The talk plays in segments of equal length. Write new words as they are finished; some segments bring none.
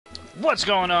What's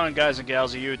going on, guys and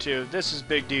gals of YouTube? This is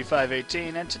Big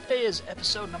D518, and today is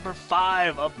episode number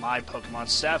 5 of my Pokemon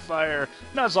Sapphire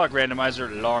Nuzlocke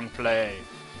Randomizer long play.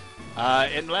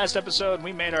 In the last episode,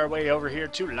 we made our way over here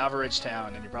to Lava Ridge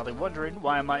Town, and you're probably wondering,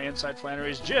 why am I inside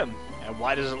Flannery's gym? And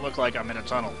why does it look like I'm in a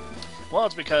tunnel? Well,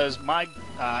 it's because my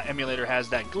emulator has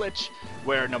that glitch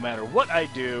where no matter what I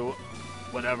do,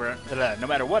 no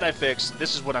matter what I fix,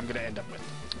 this is what I'm going to end up with.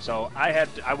 So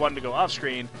I wanted to go off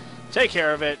screen, take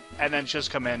care of it, and then just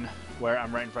come in where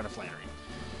I'm right in front of Flannery.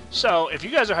 So, if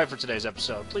you guys are hyped for today's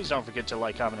episode, please don't forget to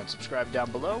like, comment, and subscribe down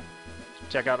below.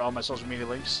 Check out all my social media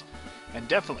links. And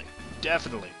definitely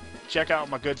check out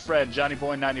my good friend,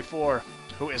 JohnnyBoy94,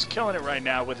 who is killing it right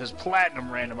now with his Platinum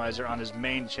Randomizer on his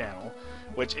main channel,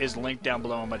 which is linked down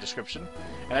below in my description.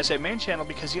 And I say main channel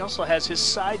because he also has his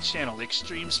side channel,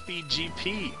 Extreme Speed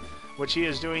GP, which he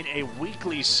is doing a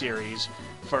weekly series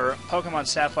for Pokemon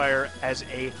Sapphire as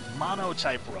a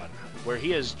mono-type run, where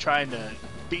he is trying to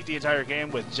beat the entire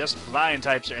game with just flying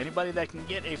types or anybody that can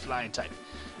get a flying type.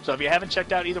 So if you haven't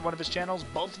checked out either one of his channels,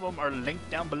 both of them are linked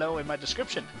down below in my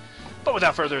description. But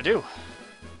without further ado,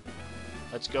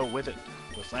 let's go with it,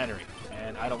 with Flannery.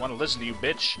 And I don't want to listen to you,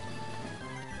 bitch.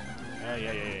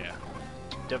 Yeah.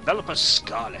 Developer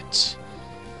Scarlet.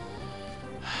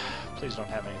 Please don't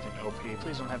have anything OP.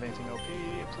 Please don't have anything OP.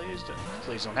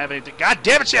 Please don't have anything. God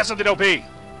damn it, she has something OP!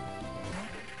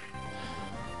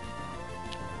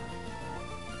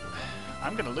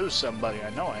 I'm gonna lose somebody. I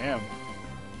know I am.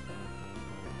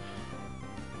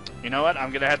 You know what?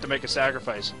 I'm gonna have to make a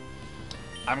sacrifice.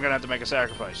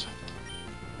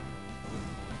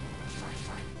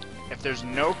 If there's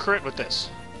no crit with this.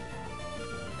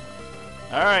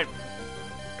 Alright.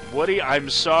 Woody, I'm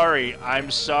sorry. I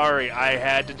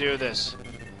had to do this.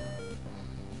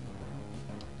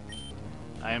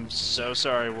 I am so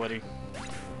sorry, Woody.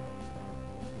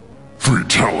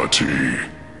 Fatality.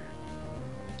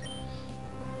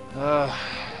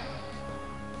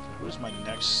 Who's my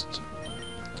next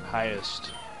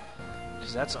highest?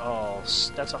 Because that's all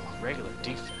regular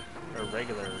defense or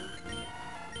regular.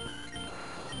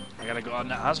 I gotta go on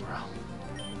to Osbro.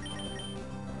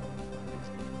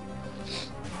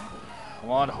 Come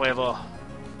on, Huevo.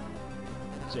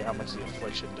 See how much the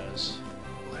affliction does.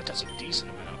 Well, that does a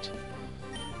decent amount.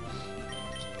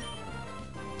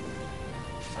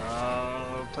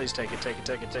 Please take it. Yeah.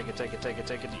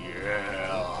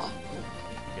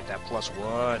 Get that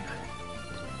 +1.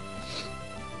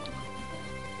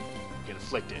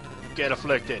 Get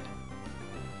afflicted.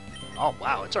 Oh,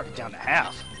 wow, it's already down to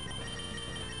half.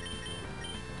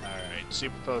 Alright,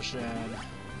 Super Potion.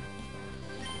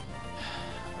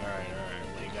 Alright,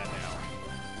 what do you got now?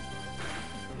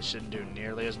 This shouldn't do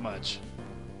nearly as much.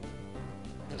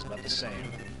 It's about the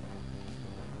same.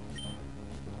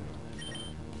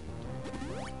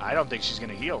 I don't think she's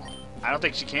gonna heal. I don't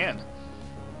think she can.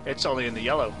 It's only in the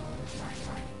yellow.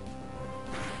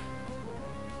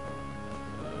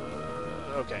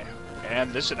 Okay.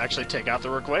 And this should actually take out the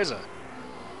Rayquaza.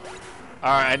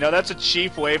 Alright, I know that's a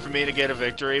cheap way for me to get a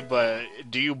victory, but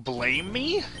do you blame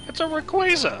me? It's a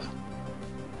Rayquaza.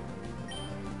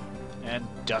 And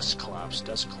Dusclops.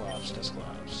 It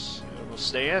will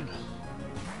stay in.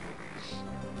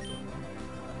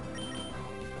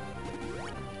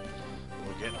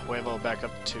 We'll get Huevo back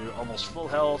up to almost full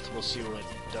health. We'll see what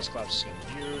Dusclops is going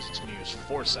to use. It's going to use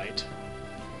Foresight.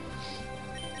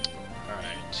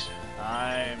 Alright.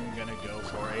 I'm going to go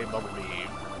for a Bubble Beam.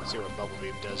 Let's see what Bubble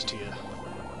Beam does to you.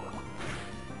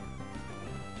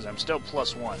 Because I'm still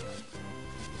 +1.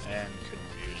 And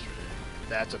confused.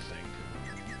 That's a thing.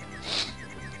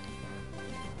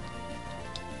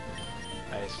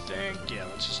 I think, yeah,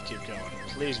 let's just keep going.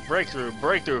 Please, breakthrough,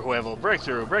 Huevo,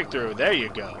 breakthrough. There you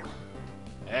go.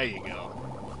 I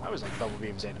always like Bubble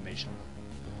Beam's animation.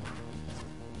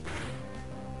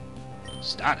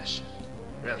 Astonish.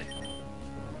 Really?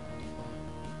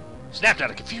 Snapped out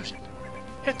of confusion.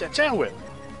 Hit that tail whip.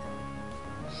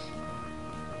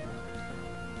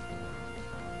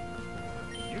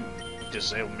 You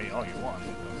disable me all you want.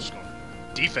 I'm just going to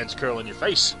defense curl in your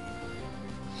face.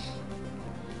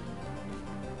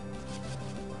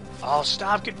 Oh,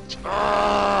 stop! So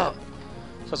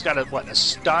it's got a, what?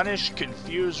 Astonish,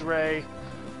 Confuse Ray,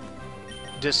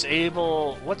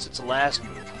 Disable. What's its last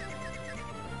move?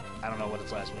 I don't know what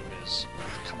its last move is.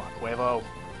 Come on, Huevo.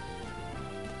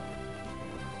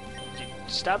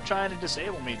 Stop trying to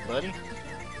disable me, buddy.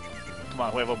 Come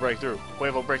on, Huevo, breakthrough.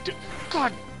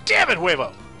 God damn it,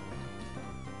 Huevo!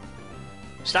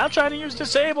 Stop trying to use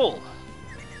Disable!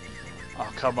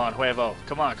 Oh, come on, Huevo.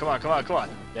 Come on.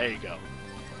 There you go.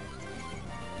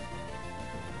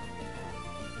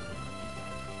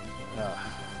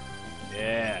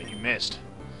 missed.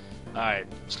 Alright,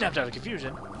 snapped out of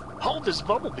confusion. Hold this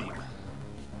bubble beam.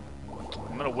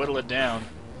 I'm gonna whittle it down.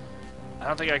 I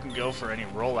don't think I can go for any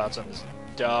rollouts on this.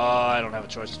 Duh, I don't have a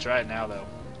choice to try it now, though.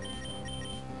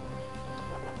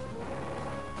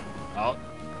 Oh.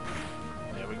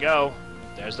 There we go.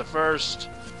 There's the first.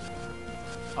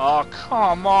 Oh,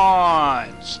 come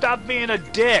on! Stop being a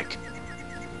dick!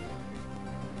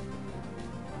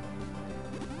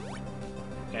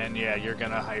 And yeah, you're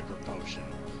gonna hyper potion.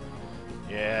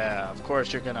 Yeah, of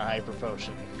course you're gonna hyper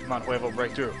potion. Come on, Huevo,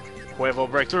 break through. Huevo,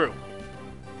 break through.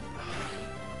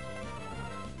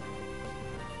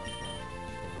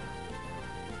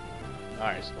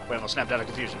 Alright, Huevo snapped out of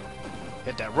confusion.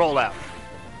 Hit that rollout.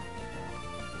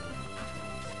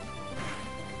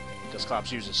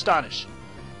 Dusclops use Astonish.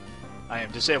 I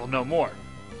am disabled no more.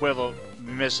 Huevo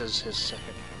misses his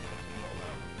second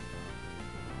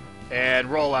rollout. And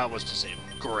rollout was disabled.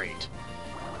 Great.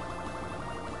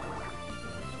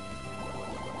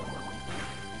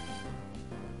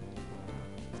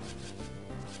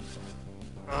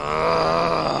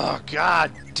 Ugh,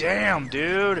 God damn,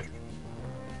 dude.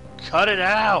 Cut it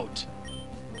out.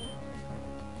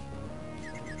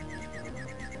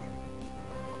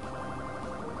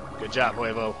 Good job,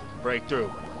 Huevo. Break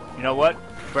through. You know what?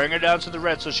 Bring her down to the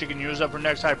red so she can use up her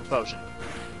next hyper potion.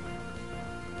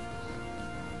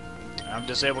 I'm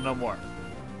disabled no more.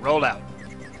 Roll out.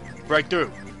 Break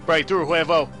through. Break through,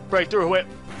 Huevo. Break through, Huevo.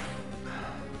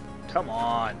 Come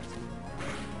on.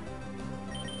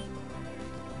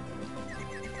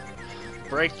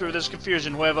 Break through this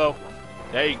confusion, Huevo.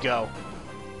 There you go.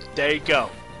 There you go.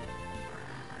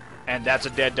 And that's a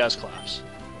dead Dusclops.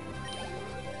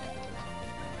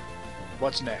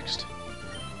 What's next?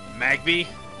 Magby?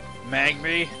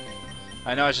 Magby?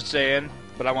 I know I should stay in,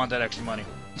 but I want that extra money.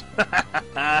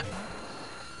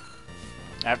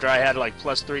 After I had like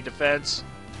 +3 defense,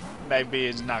 Magby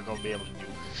is not going to be able to do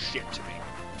shit to me.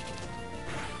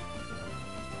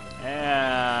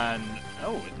 And...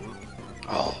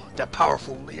 Oh, that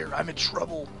powerful Leer. I'm in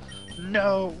trouble.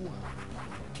 No.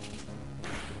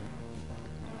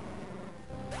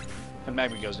 And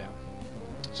Magby goes down.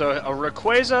 So a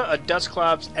Rayquaza, a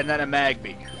Dusclops, and then a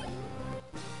Magby.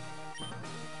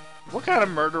 What kind of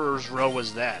murderer's row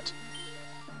was that?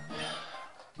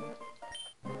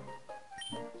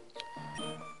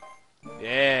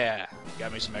 Yeah,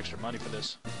 got me some extra money for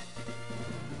this.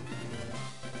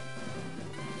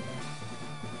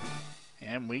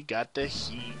 And we got the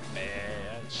Heat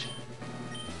badge.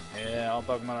 Yeah, all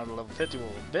Pokemon under level 50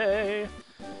 will obey.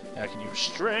 I can use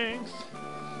Strength.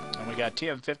 And we got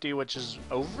TM50, which is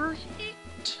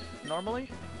Overheat, normally.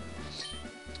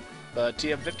 But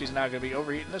TM50 is not going to be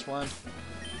overheating this one.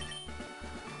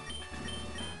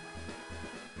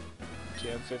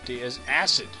 TM50 is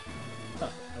Acid. Huh,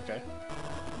 okay.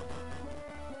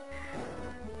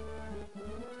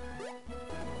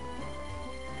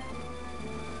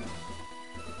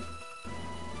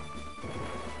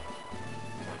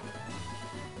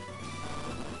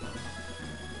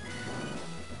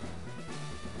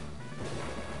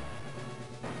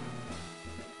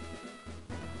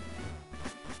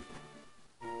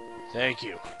 Thank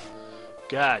you.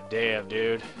 God damn,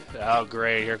 dude. Oh,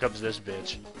 great. Here comes this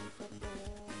bitch.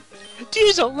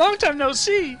 Diesel, long time no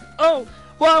see. Oh,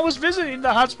 while I was visiting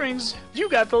the hot springs, you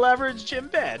got the Labyrinth Gym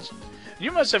badge.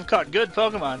 You must have caught good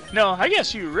Pokemon. No, I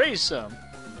guess you raised some.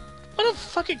 What a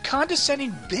fucking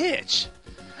condescending bitch.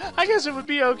 I guess it would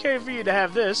be okay for you to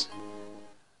have this.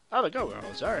 Oh, the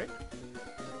Go-Goggles. Alright.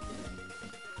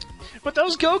 With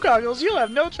those Go-Goggles, you'll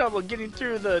have no trouble getting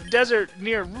through the desert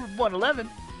near Route 111.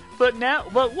 But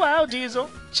wow, Diesel,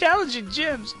 challenging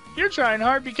gyms. You're trying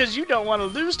hard because you don't want to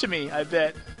lose to me, I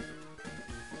bet.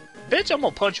 Bitch, I'm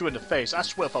gonna punch you in the face, I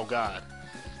swear for God.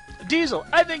 Diesel,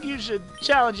 I think you should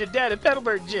challenge your dad at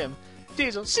Petalburg Gym.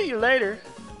 Diesel, see you later.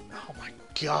 Oh my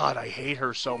God, I hate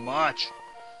her so much.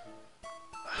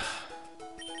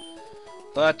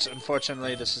 But,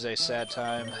 unfortunately, this is a sad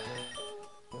time.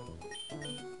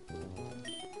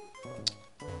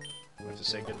 We have to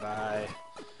say goodbye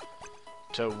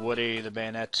to Woody the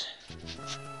Bayonet,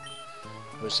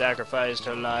 who sacrificed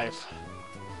her life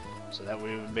so that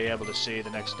we would be able to see the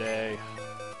next day.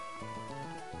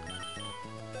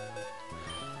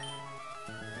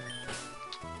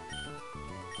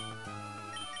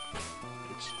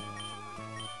 Oops.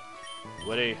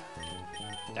 Woody,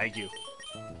 thank you.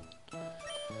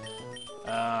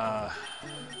 I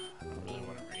don't really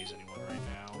want to raise anyone right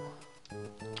now.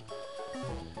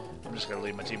 I'm just going to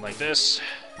leave my team like this.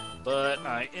 But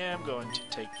I am going to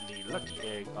take the lucky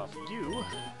egg off of you.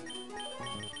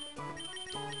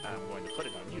 I'm going to put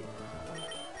it on you.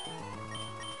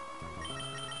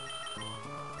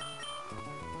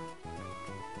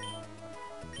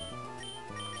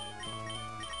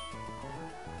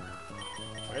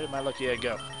 Where did my lucky egg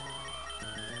go?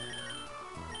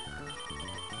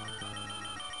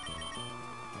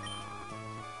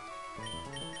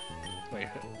 Wait.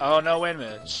 Oh, no, wait a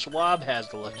minute. Schwab has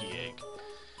the lucky egg.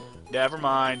 Never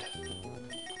mind.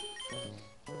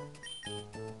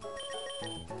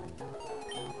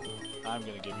 I'm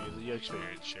gonna give you the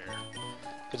experience share.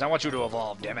 Because I want you to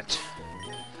evolve, damn it.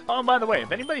 Oh, and by the way,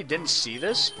 if anybody didn't see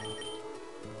this,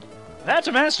 that's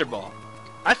a Master Ball.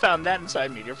 I found that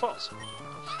inside Meteor Falls.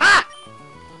 Ha!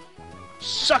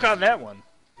 Suck on that one.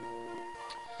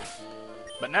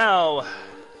 But now,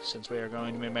 since we are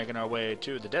going to be making our way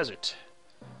to the desert.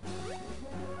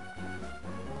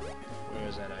 Where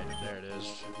is that item? There it is.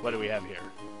 What do we have here?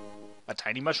 A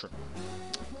tiny mushroom.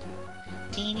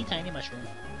 Teeny tiny mushroom.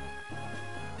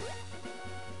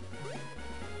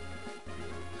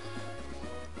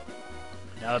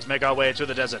 Now let's make our way to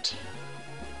the desert.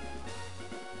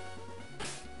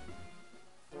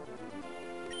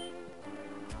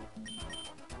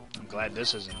 I'm glad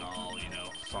this isn't all, you know,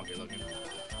 funky looking.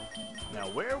 Now,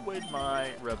 where would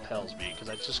my repels be? Because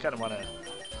I just kind of want to,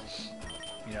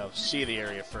 you know, see the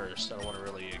area first. I don't want to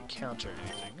really encounter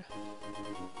anything.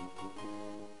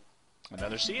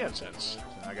 Another sea incense.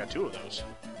 I got 2 of those.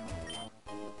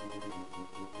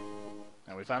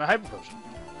 And we found a hyper potion.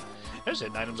 There's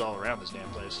hidden items all around this damn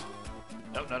place.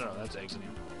 No, that's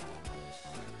exiting.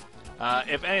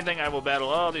 If anything, I will battle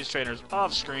all these trainers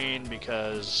off screen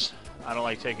because I don't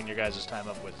like taking your guys' time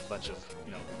up with a bunch of,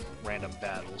 you know, random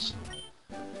battles.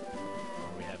 What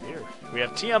do we have here? We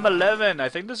have TM11. I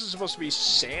think this is supposed to be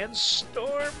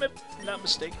Sandstorm, if I'm not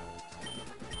mistaken.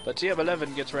 But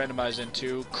TM11 gets randomized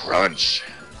into Crunch.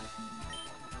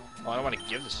 Oh, I don't want to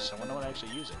give this to someone. I want to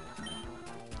actually use it.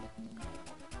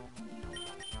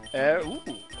 Ooh.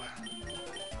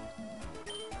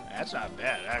 That's not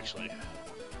bad, actually.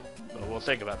 But we'll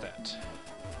think about that.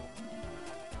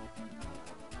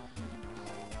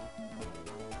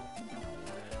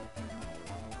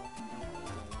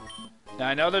 Now,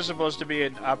 I know there's supposed to be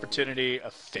an opportunity, a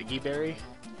Figgy Berry.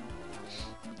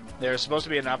 There's supposed to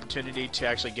be an opportunity to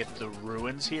actually get the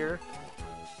ruins here.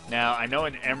 Now, I know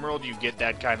in Emerald you get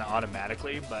that kind of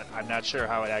automatically, but I'm not sure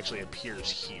how it actually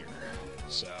appears here.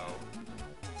 So...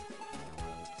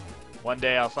 one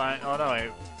day I'll find... oh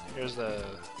no, here's the...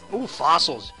 ooh,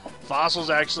 fossils!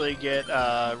 Fossils actually get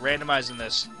randomized in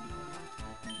this.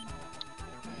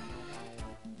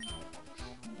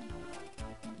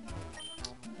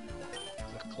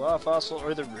 The claw fossil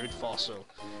or the root fossil?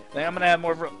 I think I'm gonna have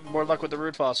more luck with the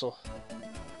root fossil.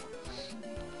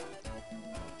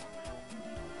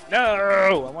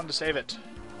 No! I wanted to save it.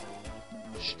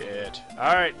 Shit.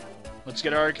 Alright, let's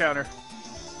get our encounter.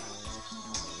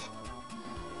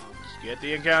 Get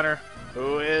the encounter.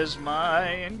 Who is my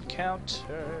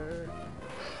encounter?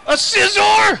 A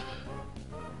Scizor!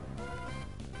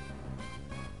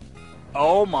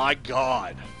 Oh my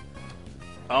god.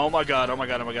 Oh my god, oh my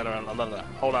god, oh my god.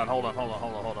 Hold on.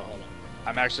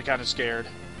 I'm actually kind of scared.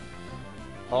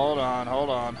 Hold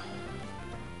on.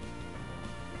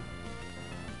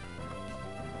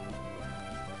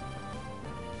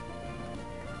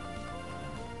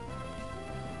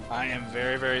 I am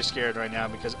very, very scared right now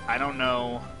because I don't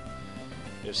know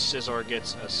if Scizor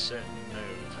gets a certain move.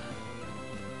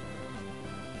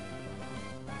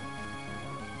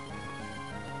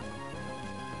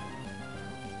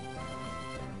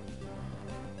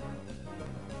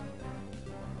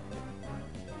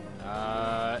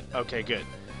 Okay, good.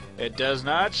 It does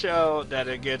not show that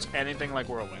it gets anything like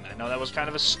Whirlwind. I know that was kind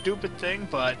of a stupid thing,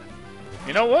 but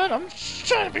you know what? I'm just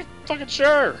trying to be fucking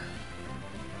sure.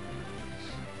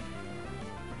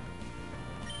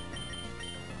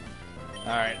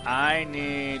 Alright, I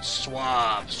need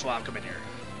Swab. Swab, come in here.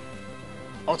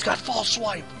 Oh, it's got False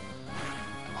Swipe!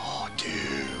 Oh,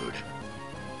 dude.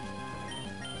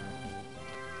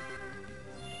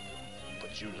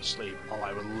 Put you to sleep. Oh,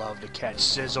 I would love to catch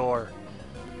Scizor.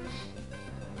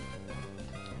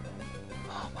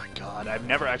 Oh my god, I've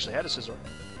never actually had a Scizor.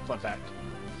 Fun fact.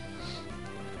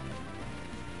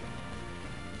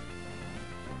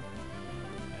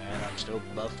 And I'm still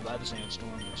buffed by the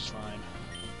Sandstorm, which is fine.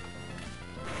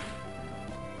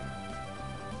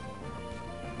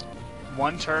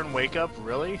 One turn wake up?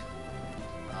 Really?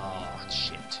 Oh,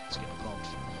 shit. It's getting pumped.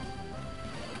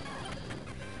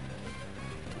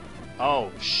 Oh,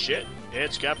 shit.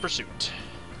 It's got Pursuit.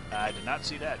 I did not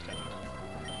see that coming.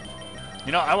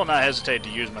 You know, I will not hesitate to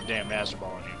use my damn Master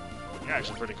Ball on you. You're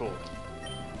actually pretty cool.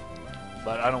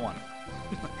 But I don't want it.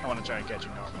 I want to try and catch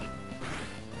you normally.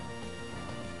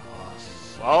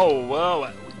 Oh, whoa.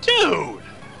 Dude!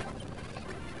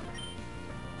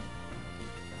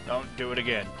 Don't do it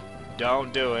again.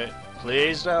 Don't do it.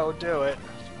 Please don't do it.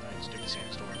 Alright, stupid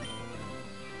sandstorm.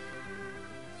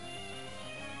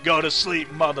 Go to sleep,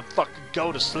 motherfucker.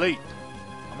 Go to sleep.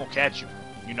 I'm gonna catch you.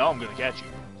 You know I'm gonna catch you.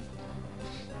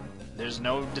 There's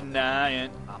no denying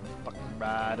I'm a fucking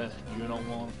rider. You don't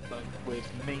wanna fuck with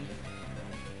me.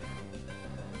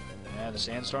 Yeah, the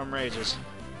sandstorm rages.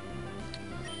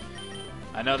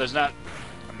 I know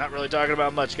I'm not really talking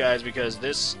about much, guys, because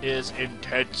this is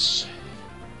intense.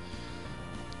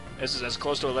 This is as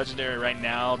close to a legendary right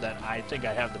now that I think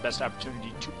I have the best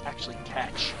opportunity to actually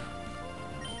catch.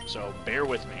 So bear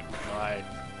with me while I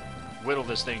whittle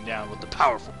this thing down with the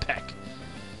powerful peck.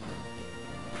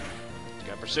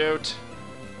 Got pursuit,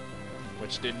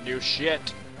 which didn't do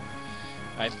shit.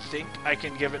 I think I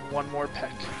can give it one more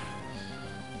peck.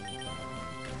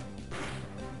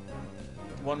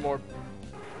 One more.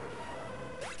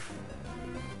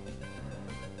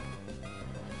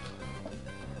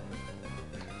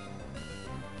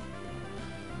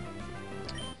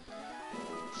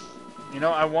 You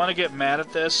know, I want to get mad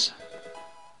at this,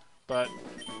 but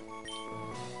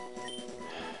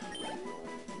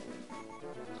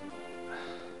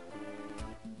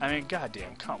I mean,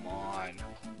 goddamn, come on.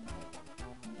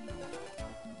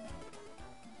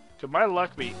 Could my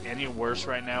luck be any worse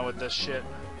right now with this shit?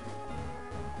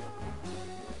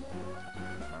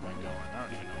 Where am I going? I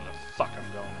don't even know where the fuck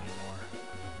I'm going anymore.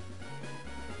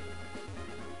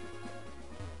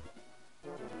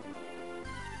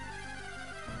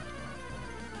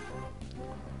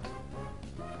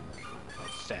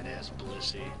 Fat ass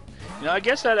Blissey. You know, I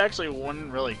guess that actually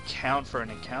wouldn't really count for an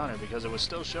encounter because it was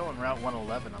still showing Route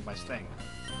 111 on my thing.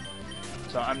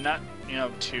 So I'm not, you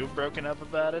know, too broken up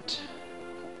about it.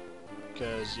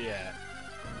 Because, yeah.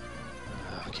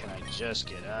 Oh, can I just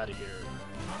get out of here?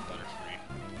 Butterfree.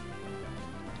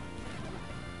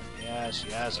 Yes,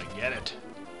 yes, I get it.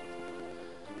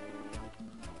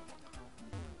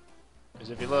 Because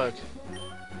if you look...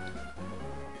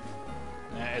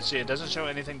 see, it doesn't show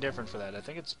anything different for that. I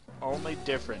think it's only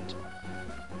different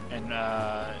in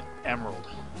Emerald.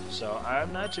 So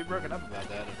I'm not too broken up about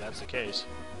that if that's the case.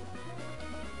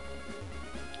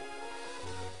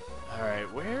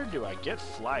 Alright, where do I get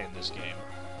Fly in this game?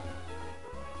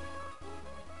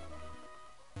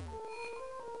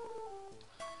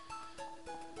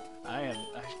 I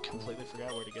completely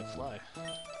forgot where to get Fly.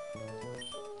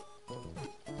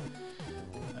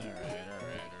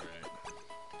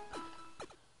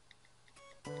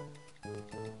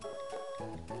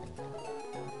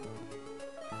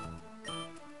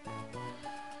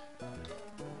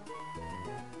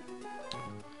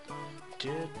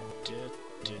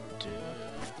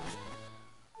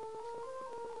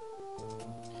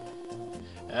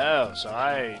 Oh, so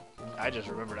I just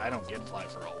remembered I don't get Fly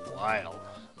for a while.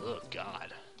 Oh,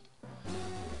 God.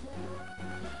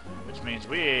 Which means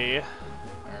we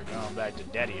are going back to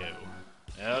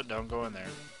Daddy-O. No, don't go in there.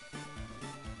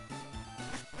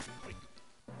 Wait.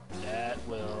 That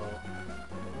will...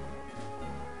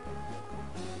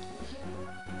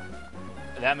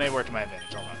 That may work to my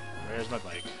advantage. Hold on. Where's my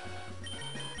bike?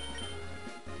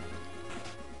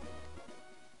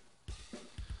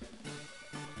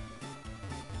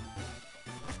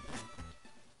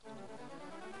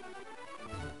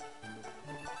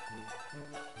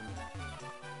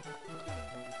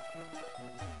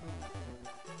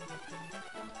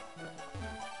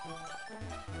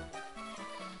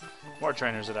 More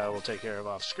trainers that I will take care of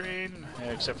off screen,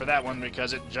 except for that one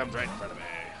because it jumped right in front of me.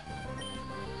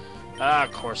 Ah,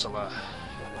 Corsola.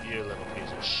 You little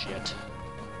piece of shit.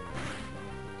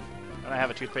 Don't I have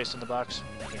a toothpaste in the box?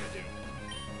 What are you gonna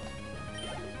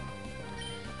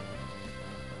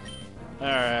do?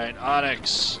 Alright,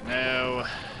 Onyx. No.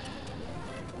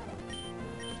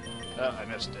 Oh, I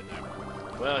missed it.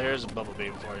 Well, here's a bubble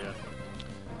beam for you.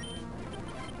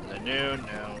 Lanoon,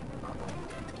 no.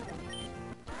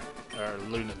 Or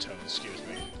Lunatone, excuse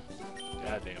me.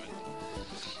 God damn it.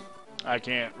 I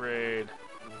can't raid.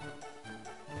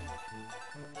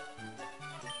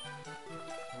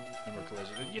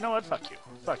 You know what? Fuck you.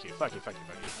 Fuck you. Fuck you. Fuck you.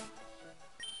 Fuck you.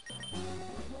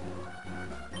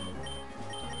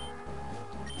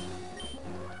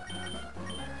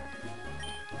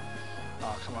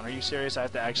 Oh, come on. Are you serious? I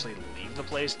have to actually leave the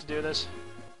place to do this?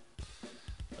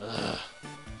 Ugh.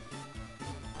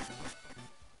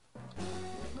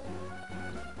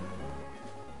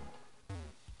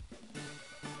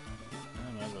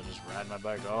 I might as well just ride my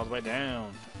bike all the way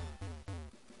down.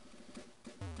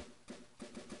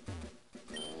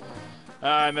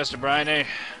 Alright, Mr. Briny.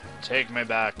 Take me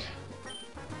back.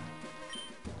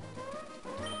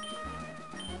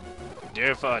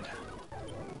 Dear Fudd.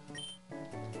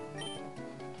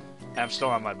 I'm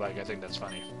still on my bike. I think that's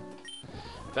funny.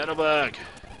 Pedal bug.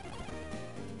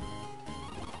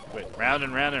 Wait, round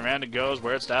and round and round it goes.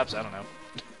 Where it stops, I don't know.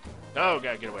 Oh,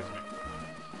 gotta get away from me.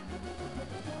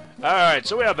 Alright,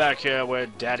 so we are back here where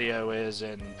Daddy-O is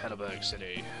in Petalburg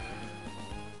City.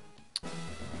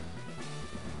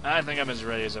 I think I'm as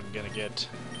ready as I'm gonna get.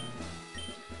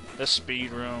 The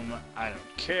speed room, I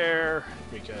don't care,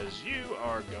 because you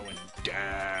are going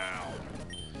down.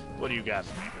 What do you got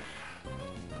for me?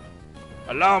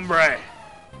 Alambre!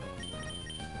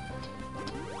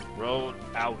 Roll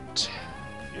out.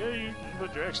 Yeah, you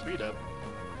put your X speed up.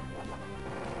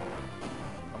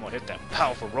 I'm gonna hit that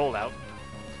powerful rollout.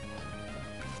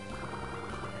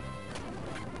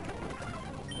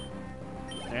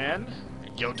 And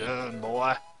you're done,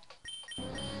 boy.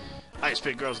 Ice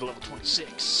Pit Girl's level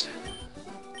 26.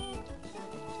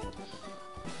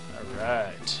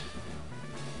 Alright.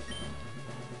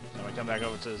 Now we come back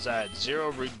over to the side.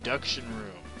 Zero reduction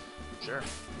room. Sure,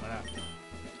 why not?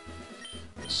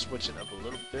 Let's switch it up a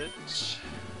little bit. Let's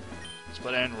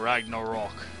put in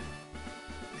Ragnarok.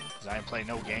 Because I ain't playing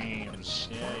no games.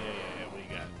 Yeah. What do you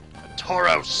got? A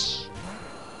Tauros!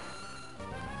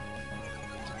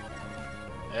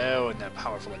 Oh, and that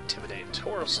powerful Intimidate.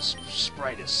 Tauros'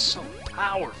 sprite is so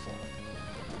powerful.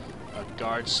 A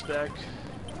guard spec.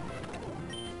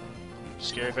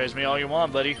 Scary face me all you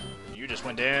want, buddy. You just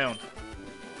went down.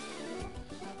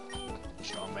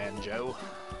 Strongman Joe.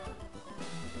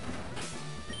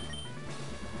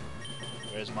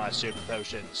 Where's my super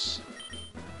potions?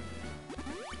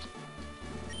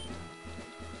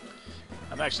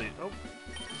 I'm actually... Oh,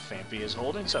 Fampy is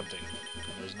holding something.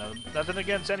 There's nothing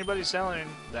against anybody selling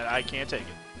that I can't take it.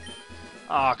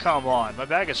 Aw, oh, come on. My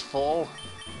bag is full.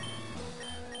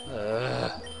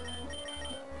 Now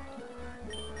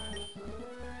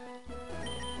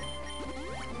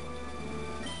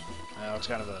it's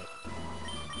kind of a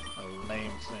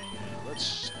lame thing.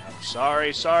 Let's... I'm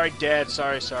sorry, Dad.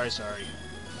 Sorry. Let's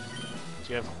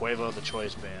give Huevo the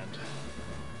choice band.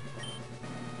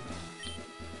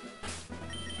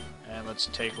 And let's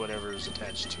take whatever is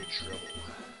attached to Trouble.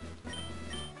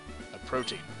 A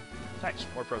protein. Nice,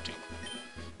 more protein.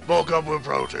 Bulk up with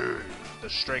protein! The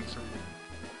strength room.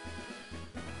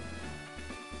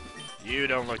 You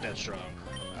don't look that strong.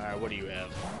 Alright, what do you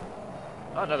have?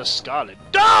 Oh, another Scarlet.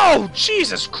 Oh!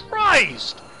 Jesus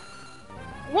Christ!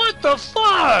 What the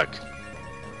fuck?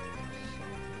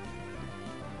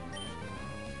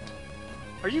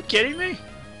 Are you kidding me?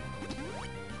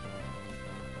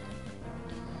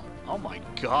 Oh my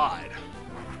god.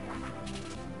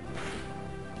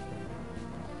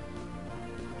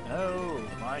 Oh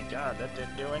my god, that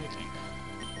didn't do anything.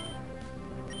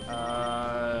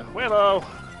 Willow!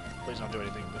 Please don't do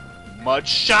anything but mud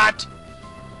shot!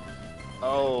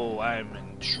 Oh, I'm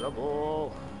in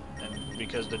trouble. And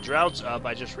because the drought's up,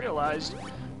 I just realized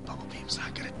Bubble Beam's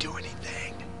not gonna do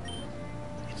anything.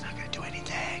 It's not gonna do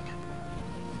anything.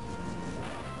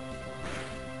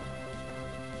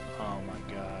 Oh my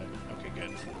god. Okay,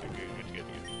 good. Good.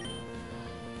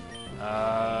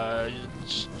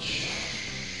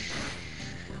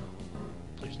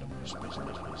 Please don't. Please.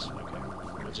 Okay.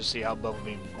 Let's just see how Bubble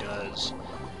Beam does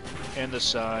in the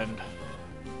sun.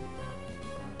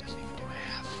 Doesn't even do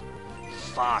half.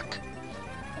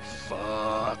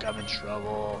 Fuck, I'm in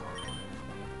trouble.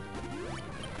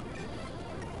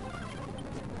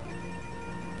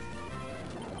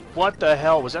 What the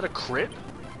hell? Was that a crit?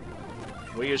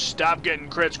 Will you stop getting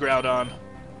crits, Groudon?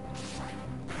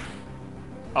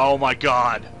 Oh my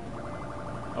god.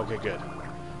 Okay, good.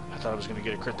 I thought I was gonna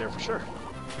get a crit there for sure.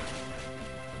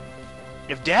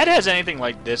 If Dad has anything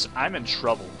like this, I'm in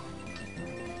trouble.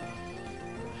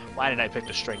 Why did I pick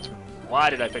the strength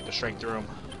room?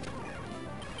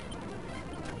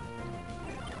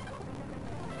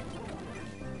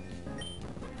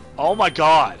 Oh my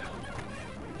god.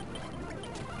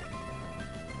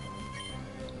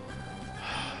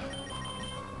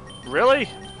 Really?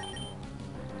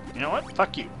 You know what?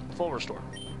 Fuck you. Full restore.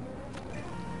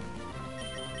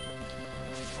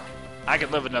 I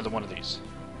could live another one of these.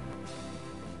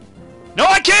 No,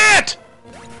 I can't!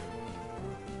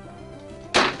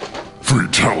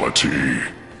 Fatality.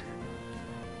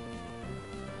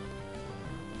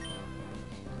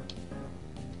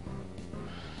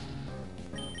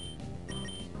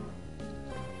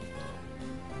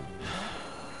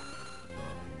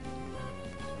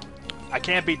 I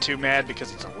can't be too mad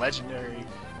because it's a legendary,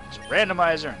 it's a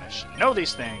randomizer, and I should know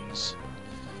these things.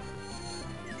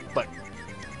 But,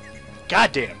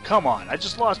 goddamn, come on. I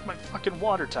just lost my fucking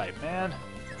water type, man.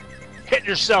 Hit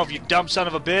yourself, you dumb son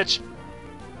of a bitch.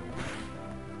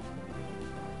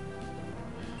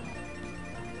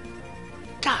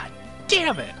 God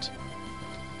damn it.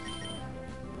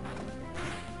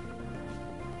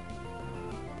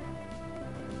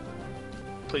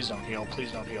 Please don't heal.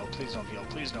 Please don't heal. Please don't heal.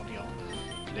 Please don't heal.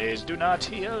 Please do not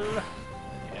heal.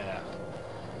 Yeah.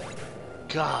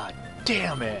 God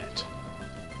damn it.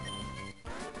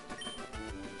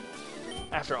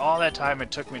 After all that time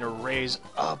it took me to raise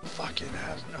up fucking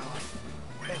ass. No.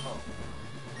 Huevo.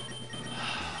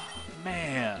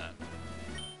 Man.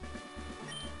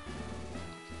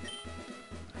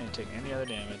 I didn't take any other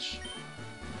damage.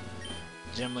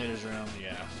 Gym leader's room.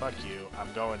 Yeah, fuck you.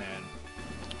 I'm going in.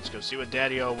 Let's go see what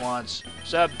Daddy-O wants.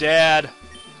 What's up, Dad?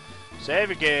 Save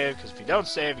a game, because if you don't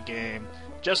save a game,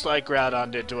 just like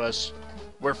Groudon did to us,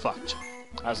 we're fucked.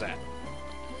 How's that?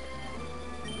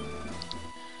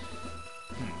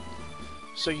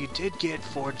 So you did get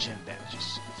 4 gym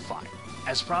badges. Fine.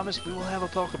 As promised, we will have a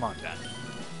Pokemon battle.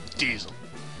 Diesel.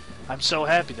 I'm so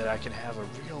happy that I can have a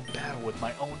real battle with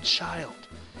my own child.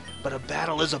 But a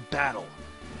battle is a battle.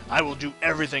 I will do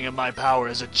everything in my power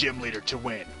as a gym leader to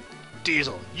win.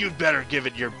 Diesel, you'd better give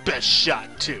it your best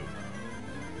shot, too.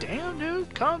 Damn,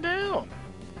 dude, calm down.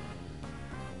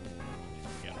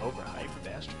 You overhyped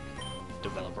bastard.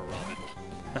 Developer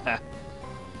Robin.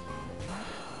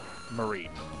 Mareep.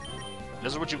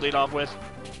 This is what you lead off with?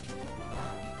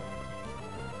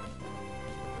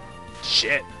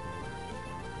 Shit.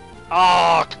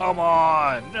 Oh, come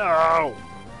on. No.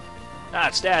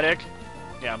 Not static.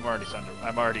 Yeah, I'm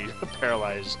already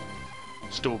paralyzed.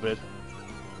 Stupid.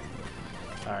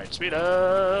 Alright, speed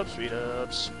up, speed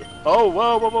up. Oh,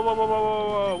 whoa, whoa, whoa, whoa, whoa,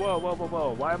 whoa, whoa, whoa, whoa,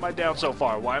 whoa. Why am I down so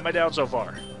far? Why am I down so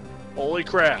far? Holy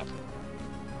crap.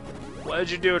 What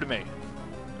did you do to me?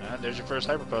 And there's your first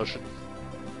Hyper Potion.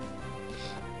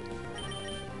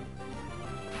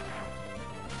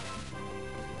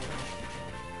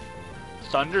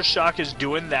 Thunder Shock is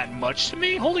doing that much to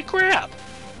me? Holy crap!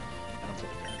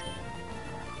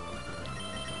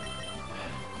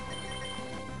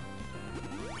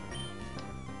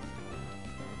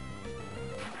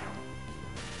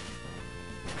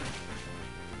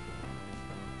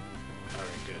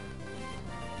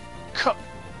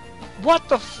 What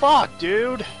the fuck,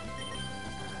 dude?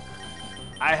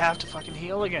 I have to fucking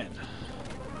heal again.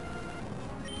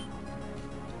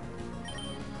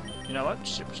 You know what?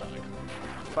 Supersonic.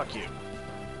 Fuck you.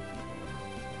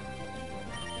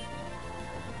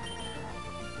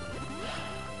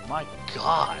 My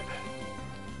god.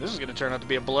 This is gonna turn out to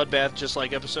be a bloodbath just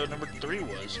like episode number 3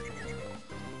 was.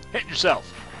 Hit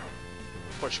yourself.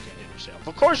 Of course you can't hit yourself.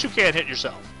 Of course you can't hit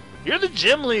yourself. You're the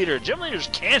gym leader. Gym leaders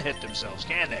can't hit themselves,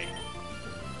 can they?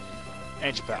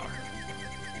 Ancient power.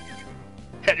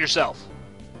 Hit yourself.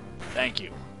 Thank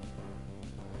you.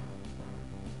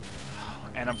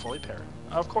 And I'm fully parried.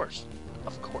 Of course.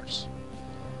 Of course.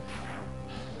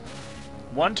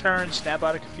 One turn, snap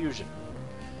out of confusion.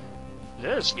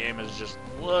 This game is just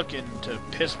looking to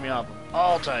piss me off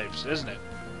all types, isn't it?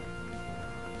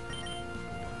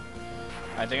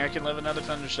 I think I can live another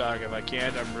Thunder Shock. If I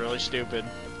can't, I'm really stupid.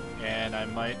 And I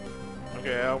might...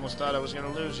 Okay, I almost thought I was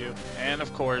going to lose you. And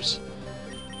of course...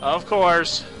 Of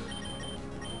course!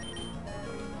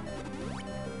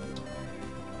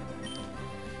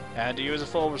 I had to use a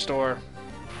full restore.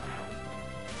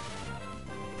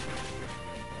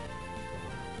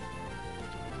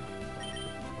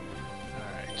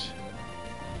 Alright.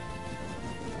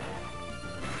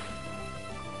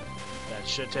 That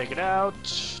should take it out.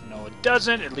 No, it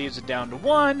doesn't. It leaves it down to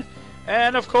 1.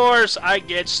 And of course, I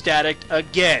get staticked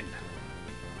again.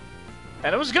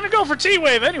 And I was going to go for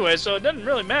T-Wave anyway, so it doesn't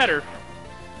really matter.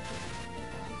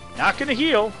 Not going to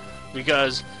heal,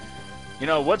 because, you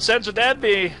know, what sense would that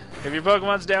be if your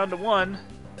Pokemon's down to 1?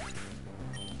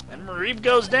 And Mareep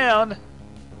goes down.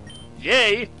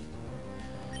 Yay!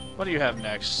 What do you have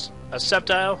next? A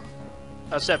Sceptile?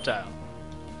 A Sceptile.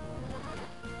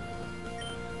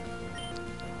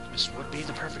 This would be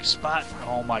the perfect spot.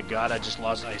 Oh my god, I just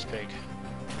lost Ice Pig.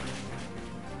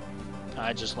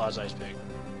 I just lost Ice Pig.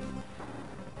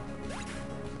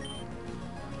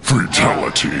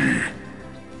 Fatality.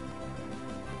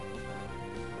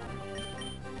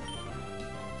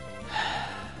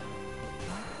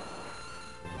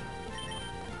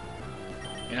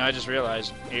 You know, I just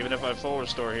realized, even if I full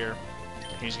restore here,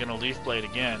 he's going to Leaf Blade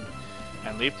again,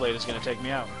 and Leaf Blade is going to take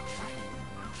me out.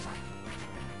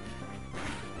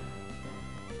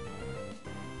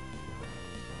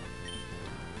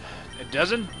 It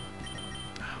doesn't...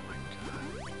 Oh my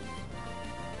god.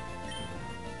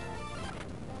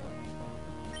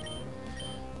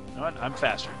 You know what? I'm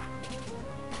faster.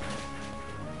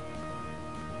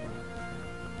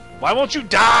 Why won't you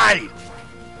die?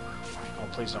 Oh,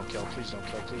 please don't kill. Please don't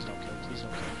kill. Please don't kill. Please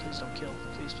don't kill. Please don't kill.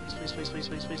 Please, please, please, please, please,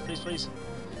 please, please, please, please.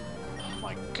 Oh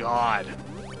my god.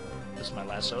 This is my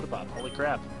last soda pop. Holy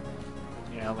crap.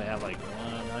 Yeah, I only have like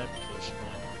one hyper potion.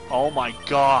 Oh my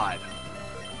god!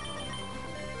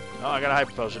 Oh, I got a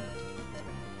hyper potion.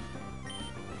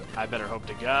 I better hope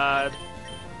to God.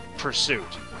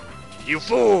 Pursuit. You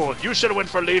fool! You should have went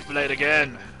for Leaf Blade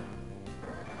again!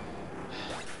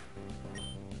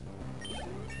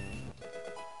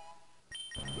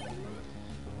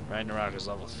 Ragnarok is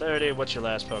level 30. What's your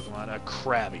last Pokemon? A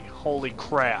Krabby. Holy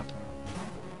crap.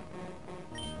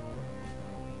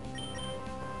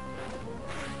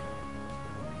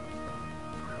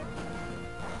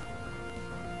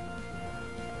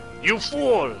 You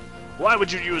fool! Why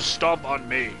would you use Stomp on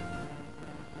me?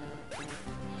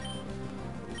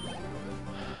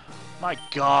 My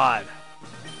god.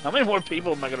 How many more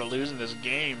people am I gonna lose in this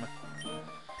game?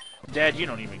 Dad, you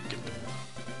don't even get the...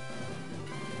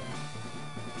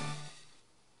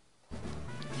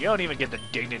 You don't even get the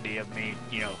dignity of me,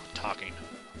 you know, talking.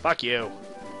 Fuck you.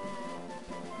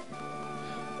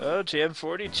 Oh,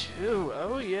 TM42.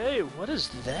 Oh, yay. What is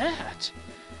that?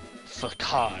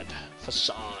 Facade.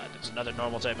 Facade. It's another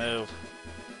normal type move.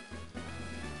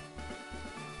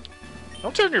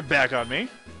 Don't turn your back on me.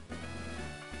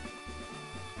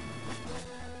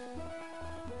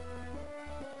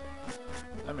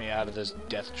 Let me out of this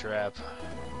death trap.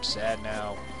 I'm sad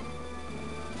now.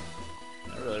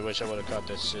 I really wish I would have caught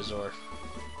that Scizor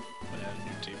when I had a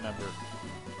new team member.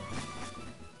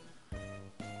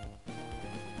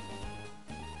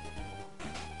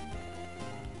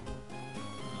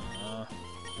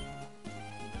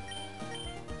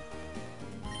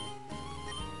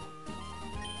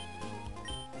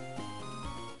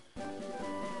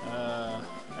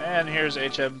 And here's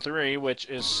HM3, which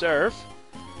is Surf.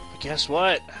 But guess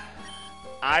what?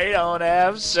 I don't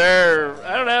have Surf.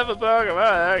 I don't have a Pokemon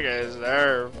that can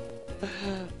Surf.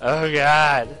 Oh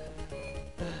god.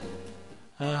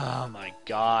 Oh my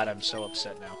god, I'm so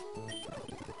upset now.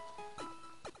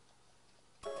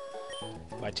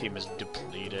 My team is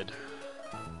depleted.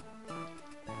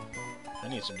 I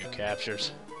need some new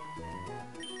captures.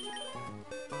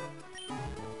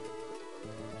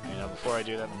 You know, before I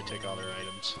do that, let me take all their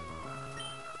items.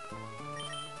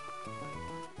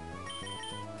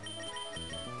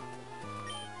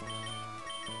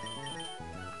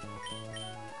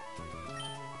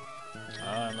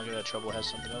 Oh, and look at that, Trouble has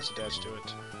something else attached to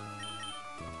it.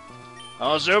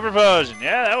 Oh, Super Potion!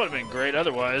 Yeah, that would have been great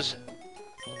otherwise.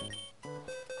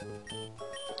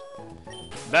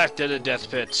 Back to the Death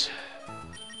Pit.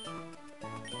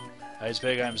 Ice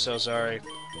Pig, I'm so sorry.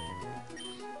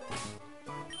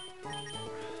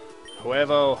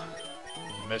 Huevo,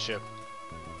 miss you.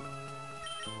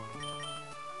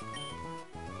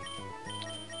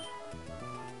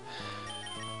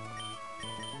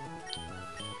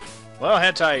 Well,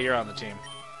 Hentai, you're on the team.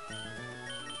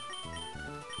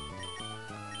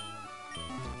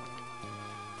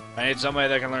 I need somebody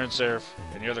that can learn Surf,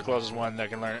 and you're the closest one that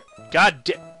can learn it. God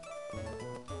damn!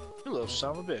 You little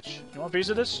son of a bitch. You want a piece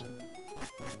of this?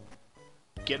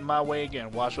 Get in my way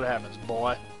again. Watch what happens,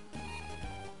 boy.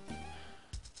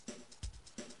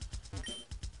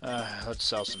 Let's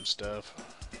sell some stuff.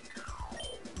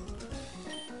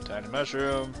 Tiny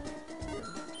mushroom.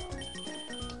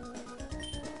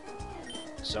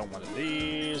 Sell one of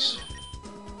these.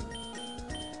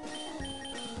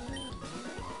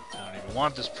 I don't even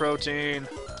want this protein.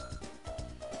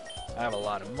 I have a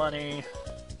lot of money.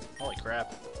 Holy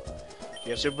crap. Do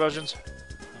you have super potions?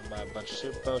 I'll buy a bunch of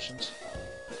super potions.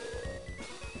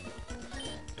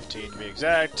 15 to be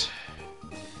exact.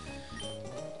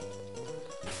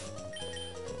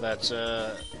 Let's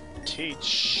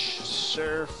teach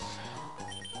Surf.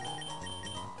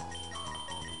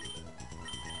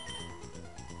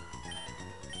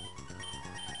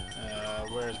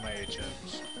 Where's my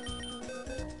HMs?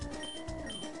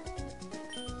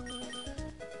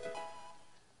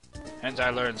 And I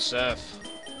learned Surf.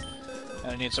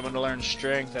 I need someone to learn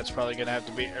Strength. That's probably gonna have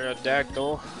to be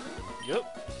Aerodactyl.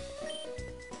 Yup.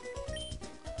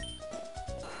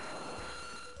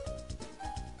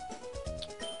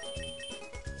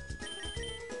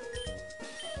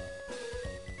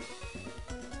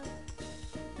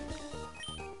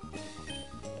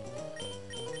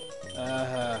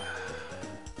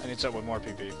 I need something with more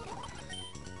PP.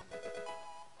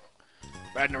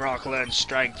 Ragnarok learns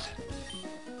Strength.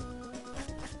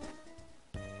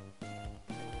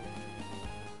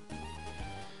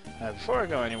 Before I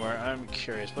go anywhere, I'm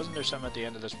curious. Wasn't there something at the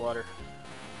end of this water?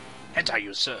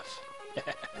 Anti-Yusuf.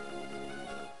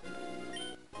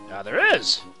 Now there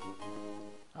is!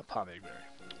 A Pomade Berry.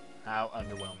 How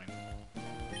underwhelming.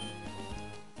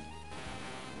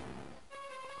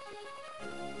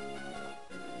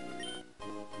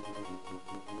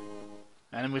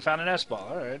 And then we found an S-ball.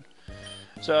 Alright.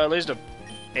 So at least a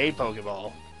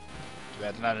Pokeball. Too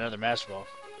bad it's not another Master Ball.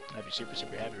 I'd be super,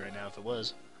 super happy right now if it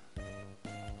was.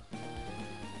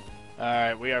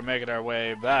 Alright, we are making our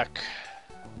way back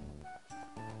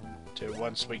to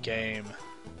whence we came.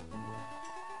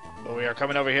 But we are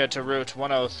coming over here to Route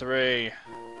 103.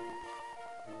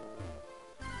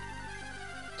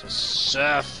 To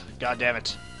surf. God damn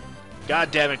it. God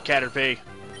damn it, Caterpie.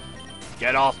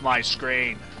 Get off my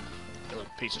screen. You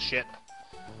little piece of shit.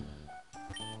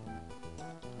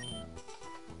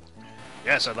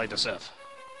 Yes, I'd like to surf.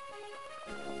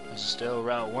 This is still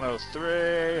Route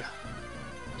 103.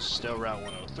 Still Route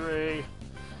 103.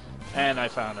 And I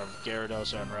found a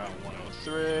Gyarados on Route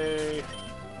 103.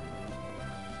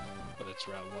 But it's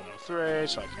Route 103,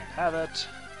 so I can't have it.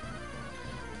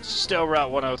 Still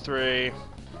Route 103.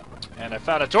 And I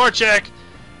found a Torchic!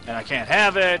 And I can't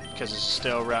have it, because it's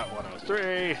still Route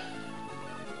 103.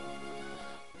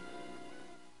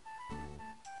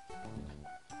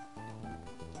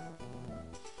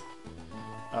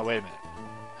 Oh, wait a minute.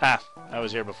 Ha! I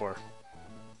was here before.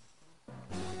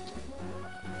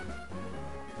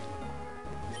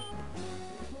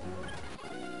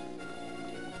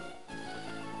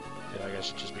 I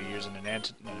should just be using an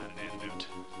antidote.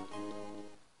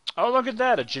 Oh, look at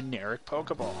that! A generic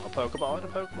Pokeball. A Pokeball and a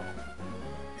Pokeball.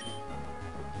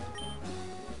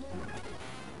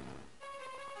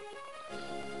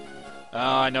 Oh,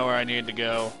 I know where I need to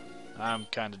go. I'm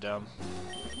kinda dumb.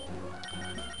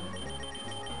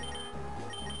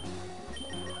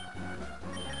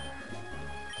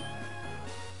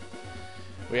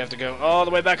 We have to go all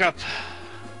the way back up.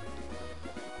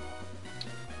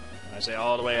 When I say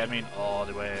all the way, I mean all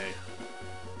the way.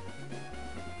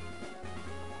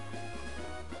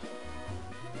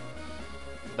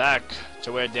 Back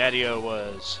to where Daddy-O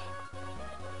was.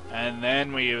 And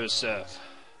then we use Surf.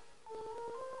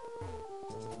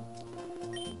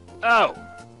 Oh!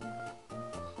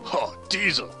 Oh,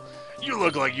 Diesel! You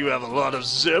look like you have a lot of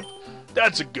zip.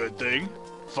 That's a good thing.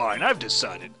 Fine, I've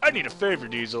decided. I need a favor,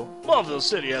 Diesel. Mauville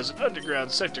City has an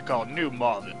underground sector called New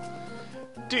Mauville.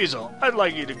 Diesel, I'd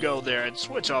like you to go there and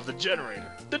switch off the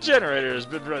generator. The generator has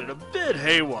been running a bit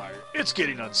haywire. It's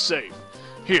getting unsafe.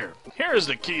 Here's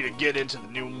the key to get into the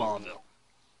New Mauville.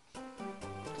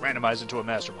 Randomize into a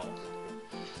Master Ball.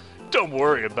 Don't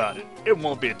worry about it. It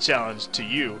won't be a challenge to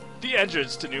you. The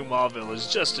entrance to New Mauville is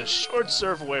just a short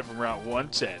surf away from Route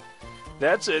 110.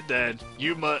 That's it then.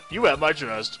 You have my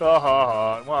trust. Ha ha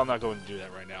ha. Well, I'm not going to do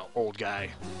that right now, old guy.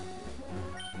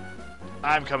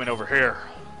 I'm coming over here.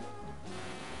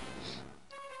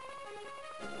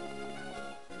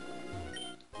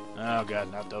 Oh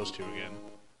god, not those two again.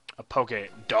 A Poke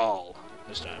Doll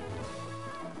this time.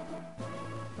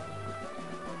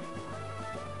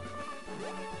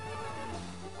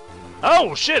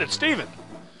 Oh shit, it's Steven!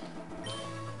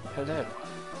 Hello.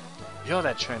 You're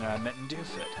that trainer I met in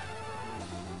Dewford.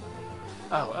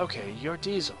 Oh, okay, you're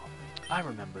Diesel. I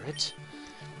remember it.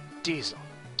 Diesel.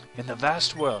 In the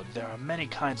vast world, there are many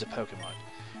kinds of Pokemon.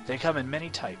 They come in many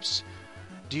types.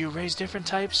 Do you raise different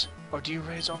types, or do you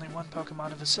raise only one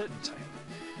Pokemon of a certain type?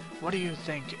 What do you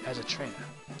think as a trainer?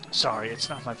 Sorry, it's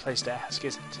not my place to ask,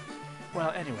 is it?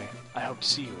 Well, anyway, I hope to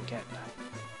see you again.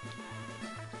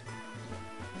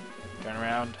 Turn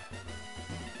around.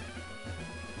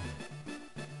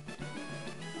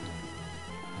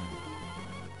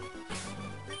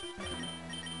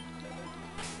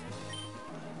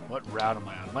 What route am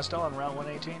I on? Am I still on Route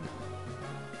 118?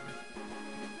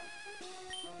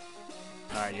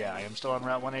 Alright, yeah, I am still on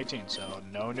Route 118, so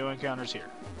no new encounters here.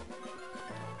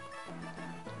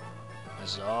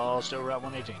 This is all still Route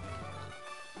 118.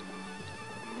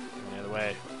 The other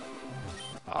way.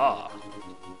 Ah!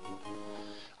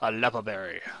 A Leppa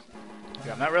Berry.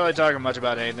 Yeah, I'm not really talking much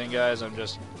about anything, guys. I'm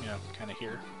just, you know, kind of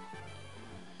here.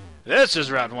 This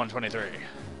is Route 123.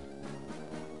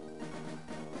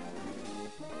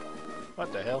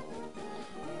 What the hell?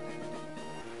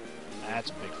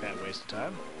 That's a big fat waste of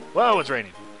time. Whoa, it's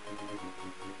raining.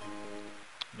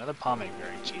 Another Pomade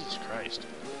Berry. Jesus Christ.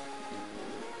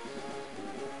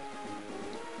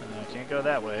 I can't go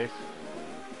that way.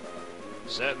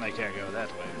 Certainly can't go that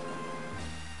way.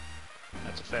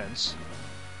 That's a fence.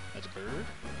 That's a bird.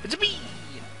 It's a bee!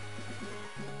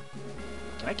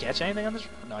 Can I catch anything on this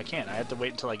route? No, I can't. I have to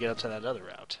wait until I get up to that other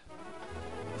route.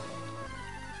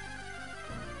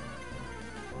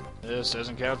 This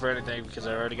doesn't count for anything because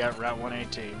I already got Route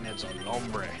 118. It's a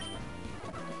hombre.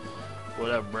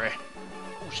 What up, bre?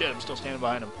 Oh shit, I'm still standing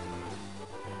behind him.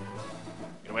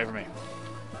 Get away from me.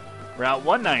 Route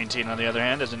 119, on the other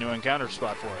hand, is a new encounter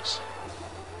spot for us.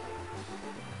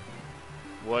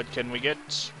 What can we get?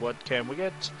 What can we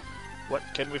get? What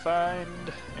can we find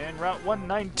in Route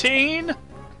 119? A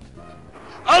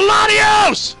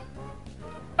Latios!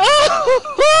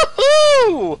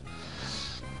 Oh!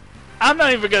 I'm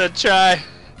not even gonna try.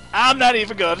 I'm not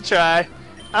even gonna try.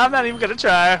 I'm not even gonna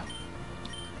try.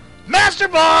 Master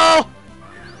Ball!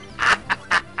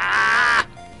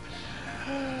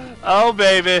 Oh,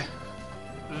 baby.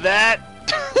 That...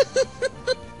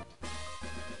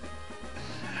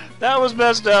 that was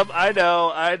messed up. I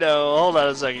know, I know. Hold on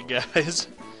a second, guys.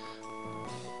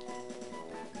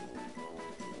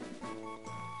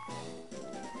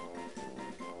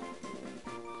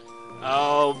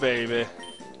 Oh, baby.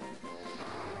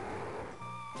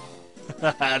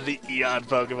 The Eon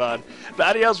Pokemon.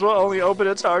 Latios will only open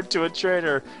its heart to a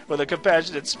trainer with a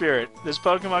compassionate spirit. This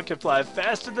Pokemon can fly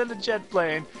faster than a jet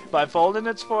plane by folding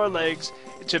its forelegs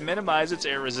to minimize its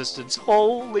air resistance.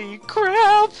 Holy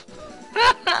crap!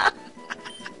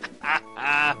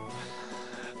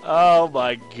 Oh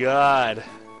my god.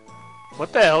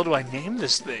 What the hell do I name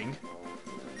this thing?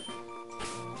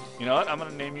 You know what? I'm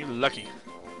gonna name you Lucky.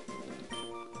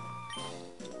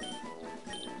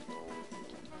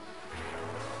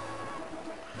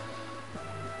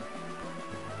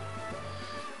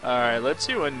 Alright, let's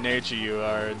see what nature you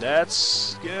are.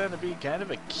 That's gonna be kind of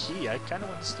a key. I kind of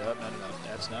want to stop. No,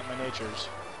 that's not my natures.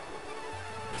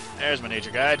 There's my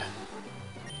nature guide.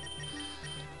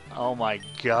 Oh my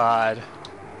god.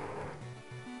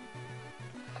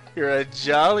 You're a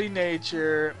Jolly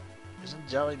nature. Isn't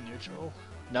Jolly neutral?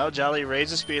 No, Jolly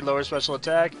raises speed, lower special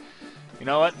attack. You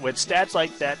know what? With stats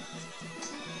like that,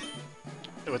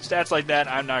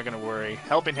 I'm not gonna worry.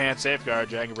 Helping Hand, Safeguard,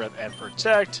 Dragon Breath, and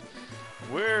Protect.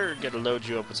 We're gonna load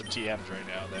you up with some TMs right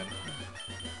now, then.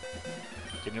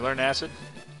 Can you learn Acid?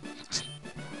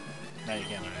 No, you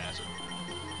can't learn Acid.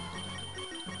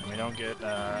 And we don't get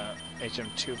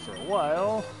HM2 for a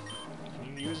while.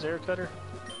 Can you use Air Cutter?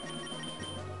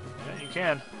 Yeah, you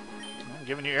can. I'm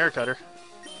giving you Air Cutter.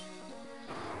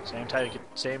 Same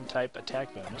type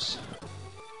attack bonus.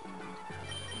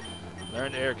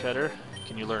 Learn Air Cutter.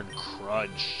 Can you learn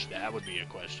Crunch? That would be a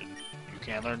question. You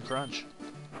can't learn Crunch.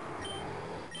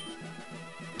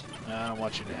 I don't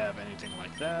want you to have anything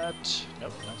like that.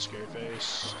 Nope, not Scary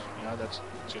Face. You know, that's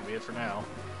gonna be it for now.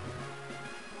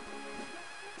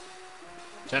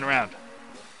 Turn around.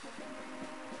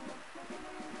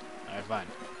 Alright, fine.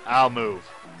 I'll move.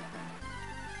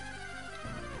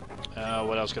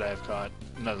 What else could I have caught?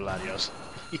 Another Latios.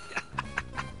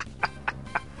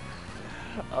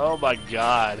 Oh my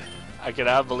god. I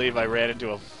cannot believe I ran into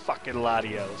a fucking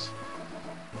Latios.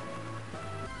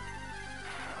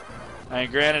 I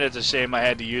mean, granted, it's a shame I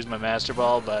had to use my Master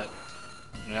Ball, but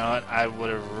you know what? I would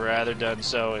have rather done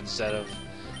so instead of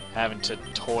having to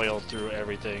toil through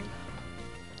everything.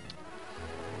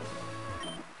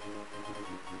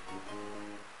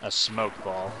 A Smoke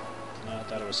Ball. No, I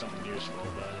thought it was something useful,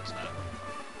 but it's not.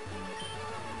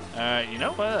 Alright, you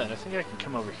know what? I think I can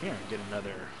come over here and get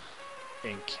another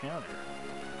encounter.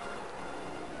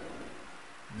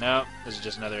 No, this is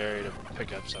just another area to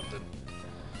pick up something.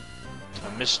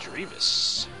 A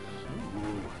Mischievous.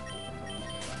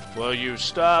 Ooh. Will you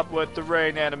stop with the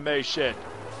rain animation?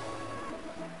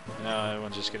 No,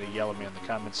 everyone's just gonna yell at me in the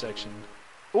comment section.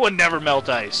 Oh, and never melt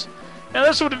ice. Now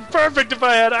this would have been perfect if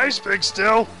I had Ice Pick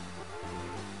still.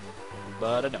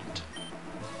 But I don't.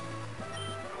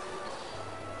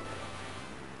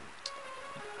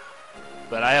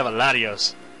 But I have a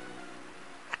Latios.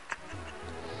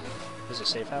 Is it a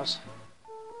safe house?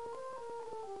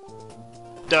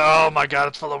 Oh my god,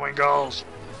 it's full of Wingulls!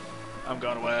 I'm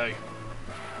going away.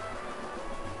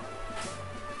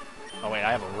 Oh wait,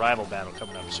 I have a rival battle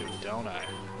coming up soon, don't I?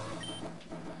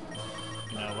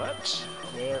 You know what?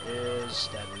 Where is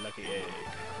that lucky egg?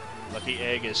 Lucky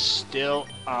egg is still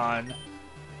on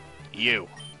you.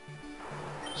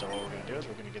 So what we're going to do is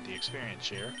we're going to get the experience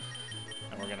share,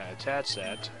 and we're going to attach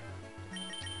that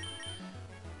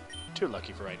to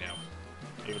Lucky for right now.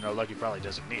 Even though Lucky probably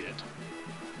doesn't need it.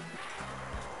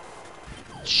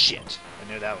 Shit.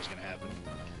 I knew that was going to happen.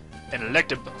 An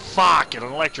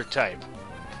electric type.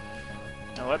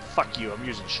 You know what? Fuck you. I'm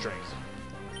using Strength.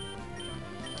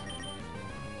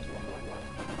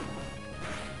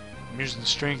 I'm using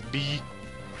Strength B.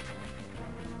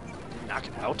 Knock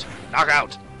it out. Knock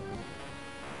out!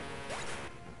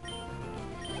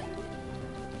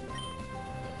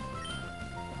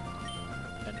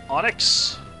 An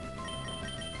Onyx.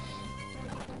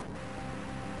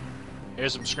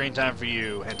 Here's some screen time for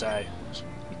you, Hentai.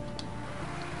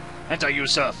 Hentai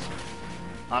Yusuf.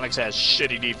 Onyx has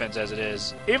shitty defense as it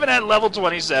is. Even at level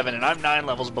 27, and I'm 9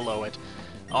 levels below it,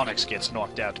 Onyx gets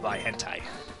knocked out by Hentai.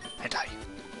 Hentai.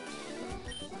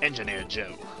 Engineer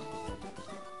Joe.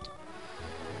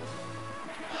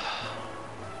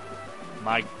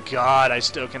 My god, I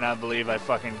still cannot believe I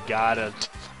fucking got a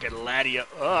fucking Ladia.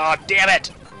 Oh, damn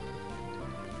it!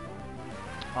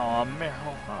 Oh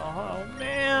man, oh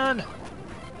man.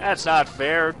 That's not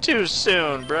fair. Too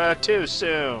soon, bruh. Too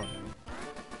soon.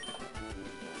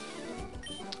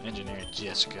 Engineer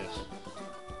Jessica.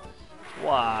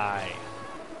 Why?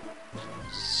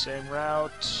 Same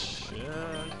route.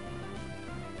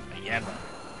 Again.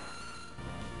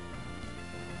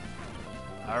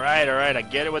 Alright, alright. I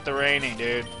get it with the raining,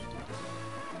 dude. Can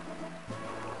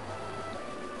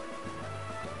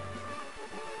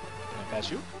I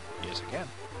pass you? Yes, I can.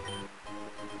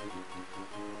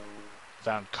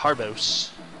 Found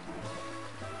Carbos.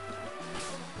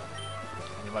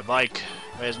 I need my bike.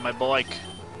 Where's my bike?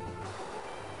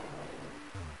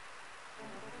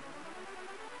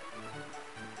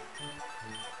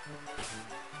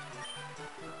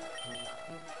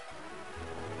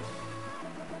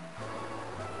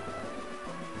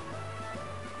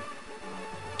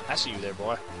 I see you there,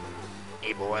 boy.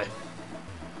 Hey, boy.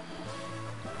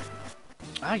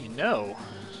 Ah, you know.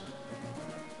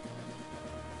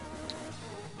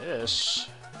 This.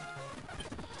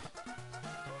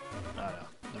 Oh, no.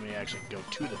 Let me actually go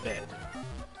to the bed.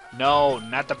 No,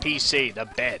 not the PC, the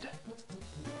bed.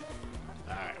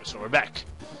 Alright, so we're back.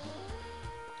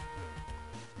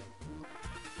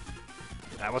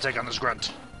 Now we'll take on this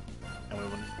grunt. And we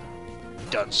will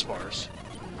done spars.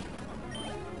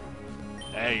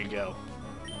 There you go.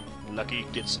 Lucky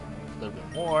gets a little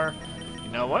bit more. You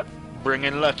know what? Bring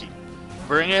in Lucky.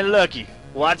 Bring in Lucky.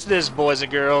 Watch this, boys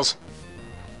and girls.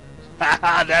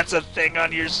 Haha, that's a thing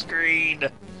on your screen.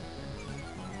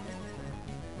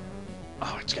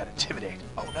 Oh, it's got Intimidate.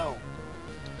 Oh no.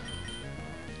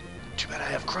 Too bad I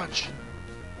have Crunch.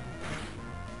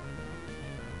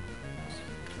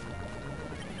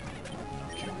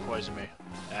 Don't you poison me.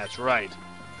 That's right.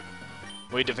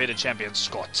 We defeated Champion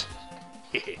Scott.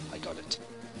 Hehe, I got it.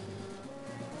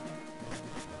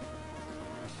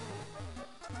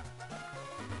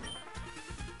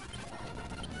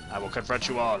 I will confront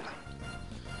you all.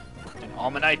 An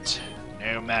Almanite,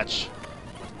 no match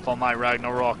for my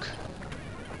Ragnarok.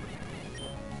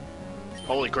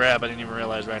 Holy crap, I didn't even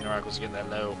realize Ragnarok was getting that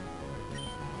low.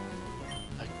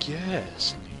 I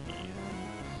guess.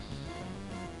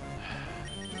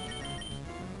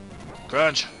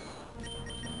 Crunch.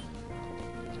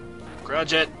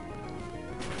 Crunch it.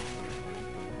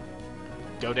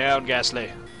 Go down,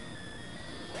 Ghastly.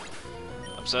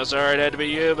 I'm so sorry it had to be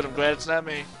you, but I'm glad it's not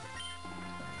me.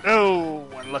 No!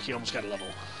 Unlucky, almost got a level.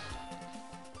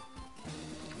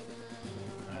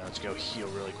 Alright, let's go heal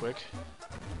really quick.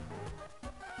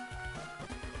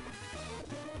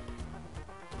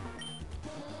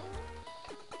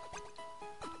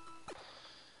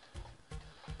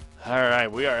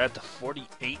 Alright, we are at the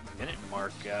 48-minute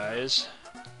mark, guys.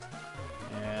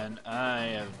 And I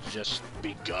have just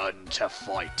begun to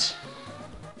fight.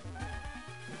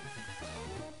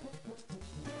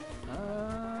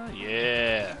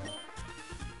 Yeah.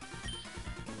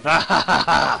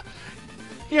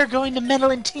 You're going to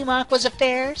meddle in Team Aqua's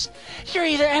affairs? You're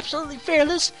either absolutely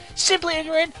fearless, simply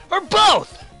ignorant, or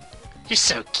both! You're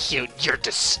so cute, you're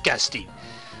disgusting.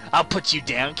 I'll put you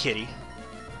down, kitty.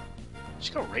 She's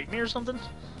gonna rape me or something?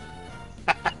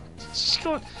 She's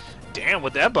going... Damn,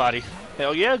 with that body.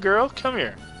 Hell yeah, girl. Come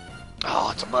here.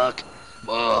 Oh, it's a buck.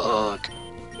 Buck.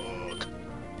 Buck.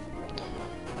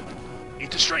 Eat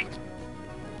the strength.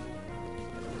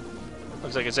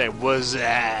 Looks like I say, was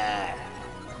that?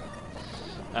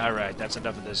 Alright, that's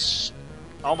enough of this.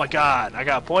 Oh my god, I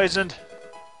got poisoned.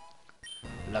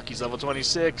 Lucky's level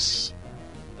 26.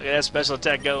 Look at that special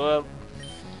attack go up.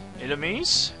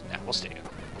 Enemies? Nah, we'll stay in.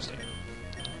 We'll stay in.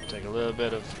 We'll take a little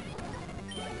bit of...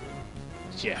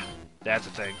 Yeah, that's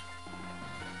the thing.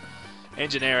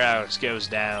 Engineer Alex goes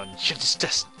down.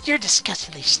 You're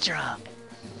disgustingly strong.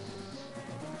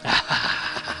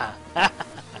 I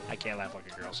can't laugh like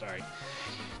a girl, sorry.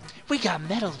 We got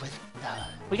meddled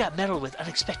with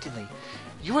unexpectedly.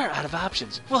 You are out of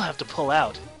options. We'll have to pull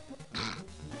out.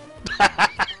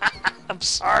 I'm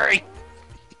sorry.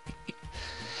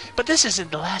 But this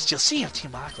isn't the last you'll see of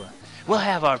Team Aqua. We'll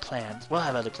have our plans. We'll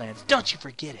have other plans. Don't you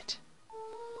forget it.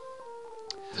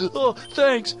 Oh,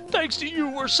 thanks. Thanks to you,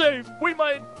 we're safe. We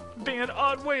might be an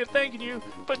odd way of thanking you,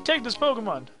 but take this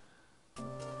Pokemon.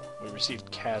 We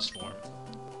received cast form.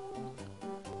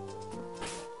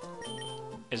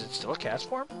 Is it still a cast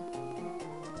form?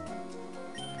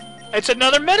 It's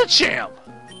another Medicham!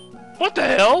 What the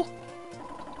hell?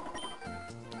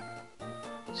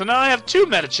 So now I have 2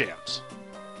 Metachamps.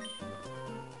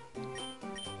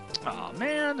 Aw,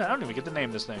 man. I don't even get to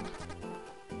name this thing.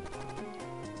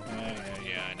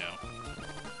 Yeah, I know.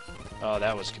 Oh,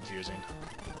 that was confusing.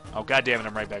 Oh, goddammit,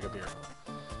 I'm right back up here.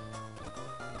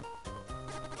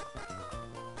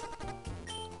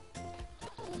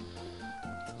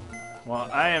 Well,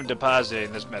 I am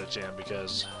depositing this Metachamp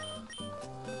because...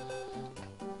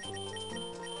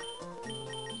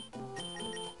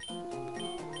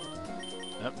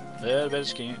 Yep, a little bit of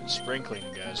spring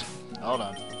cleaning, guys. Hold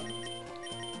on.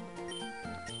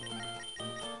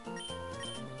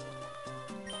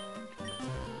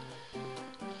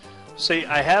 See,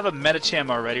 I have a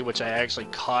Metacham already, which I actually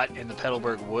caught in the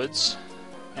Petalburg Woods.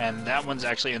 And that one's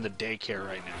actually in the daycare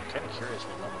right now. I'm kind of curious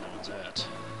what level that one's at.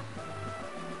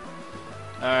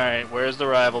 Alright, where's the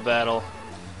rival battle?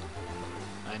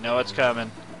 I know it's coming.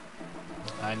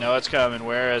 I know it's coming.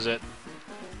 Where is it?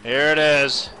 Here it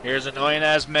is. Here's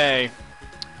annoying-ass May.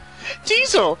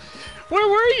 Diesel! Where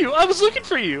were you? I was looking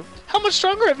for you. How much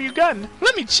stronger have you gotten?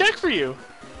 Let me check for you.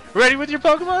 Ready with your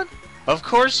Pokemon? Of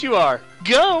course you are.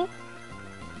 Go!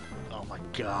 Oh my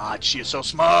god, she is so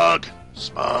smug!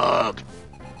 Smug!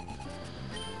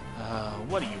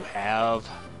 What do you have?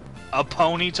 A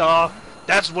Ponyta?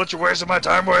 That's what you're wasting my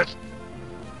time with?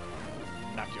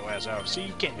 Knock your ass out. See,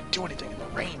 you can't even do anything in the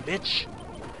rain, bitch.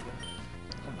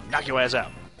 Knock your ass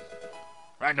out.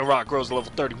 Ragnarok grows to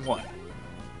level 31.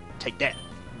 Take that.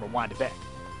 Rewind it back.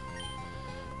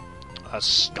 A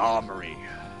Skarmory.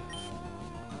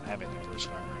 I have anything for a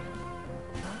Skarmory.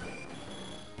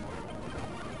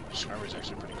 Skarmory's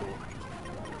actually pretty cool.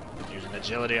 Using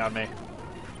agility on me.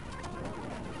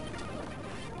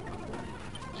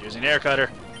 He's using Air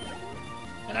Cutter.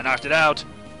 And I knocked it out.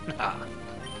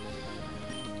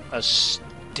 A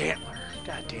Stantler.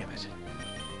 God damn it.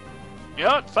 You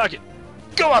know what? Fuck it.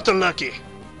 Go out to Lucky.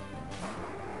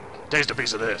 Taste a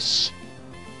piece of this.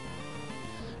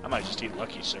 I might just eat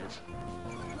Lucky Surf.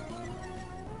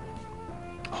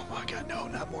 Oh my god, no,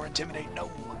 not more Intimidate,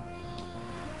 no.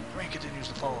 The rain continues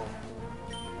to fall.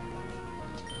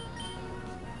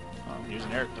 I'm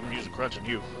using Eric. I'm gonna use a crutch on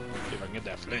you. See if I can get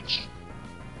that flinch.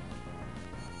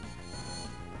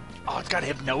 Oh, it's got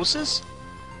hypnosis?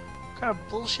 What kind of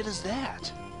bullshit is that?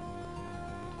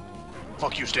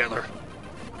 Fuck you, Stantler.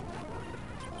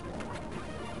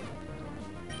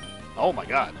 Oh my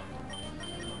god.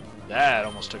 That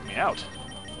almost took me out.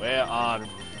 Where are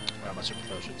my super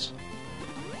potions?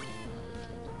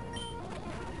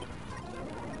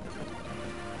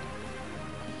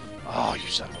 Oh, you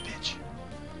son of a bitch.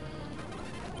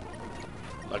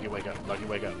 Lucky wake up, lucky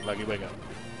wake up, lucky wake up.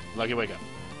 Lucky wake up.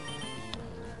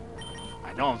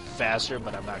 I know I'm faster,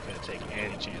 but I'm not going to take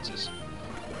any chances.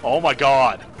 Oh my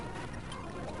god!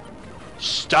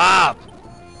 Stop!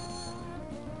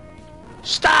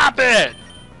 Stop it!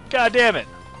 God damn it!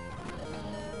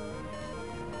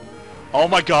 Oh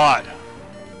my god!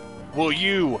 Will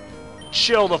you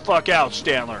chill the fuck out,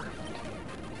 Stantler?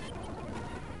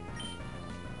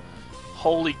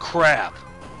 Holy crap!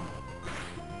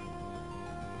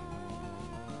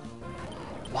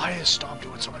 Why is Stomp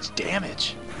doing so much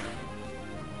damage?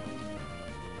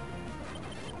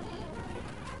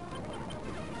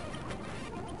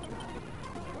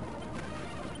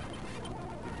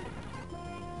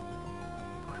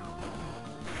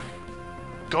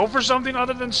 Go for something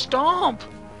other than Stomp!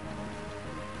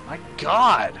 My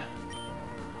god!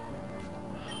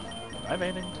 Do I have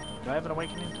anything? Do I have an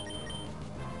awakening?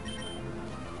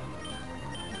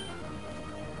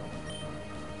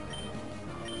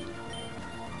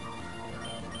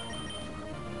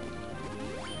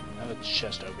 I have a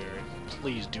Chesto Berry.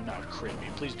 Please do not crit me.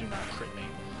 Please do not crit me.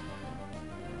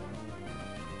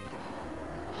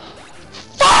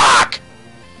 Fuck!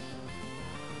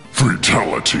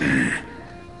 Fatality.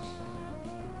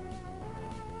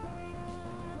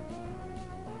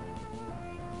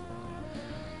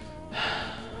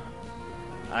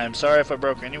 I am sorry if I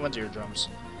broke anyone's eardrums.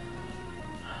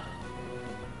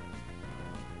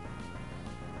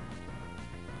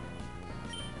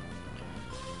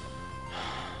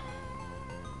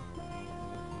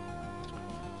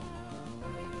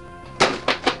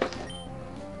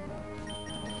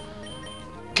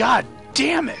 God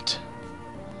damn it!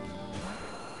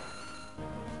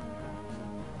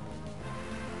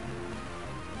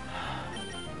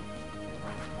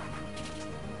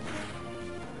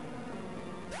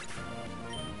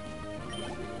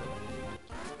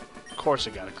 Of course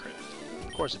it got a crit.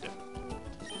 Of course it did.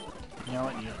 You know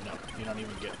what? You don't know. You don't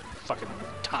even get fucking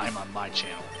time on my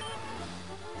channel.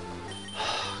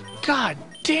 God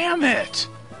damn it!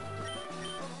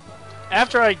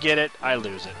 After I get it, I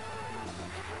lose it.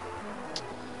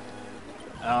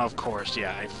 Oh, of course,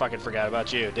 yeah. I fucking forgot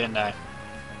about you, didn't I?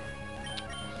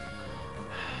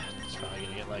 It's probably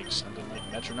gonna get like something like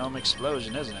metronome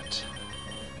explosion, isn't it?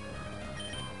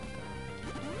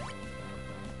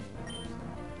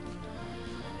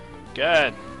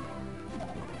 Good.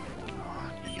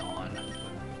 Oh, yawn.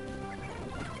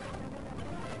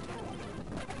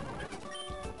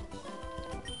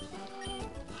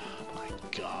 Oh my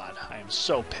god. I am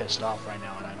so pissed off right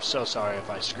now, and I'm so sorry if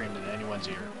I screamed in anyone's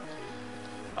ear.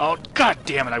 Oh, god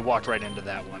damn it, I walked right into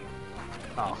that one.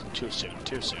 Oh, too soon,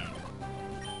 too soon.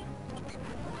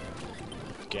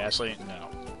 Ghastly? No.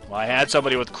 Well, I had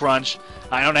somebody with crunch.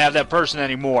 I don't have that person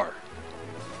anymore.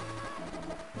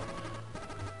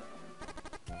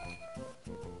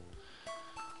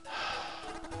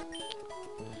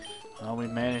 Well, we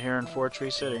made it here in Four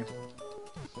Tree City.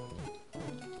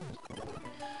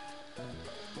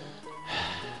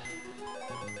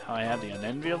 Now I have the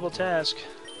unenviable task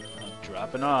of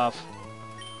dropping off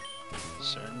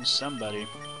certain somebody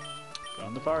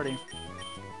from the party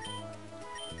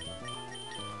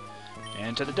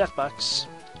into the death box.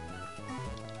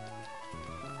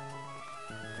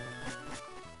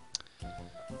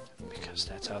 Because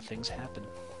that's how things happen.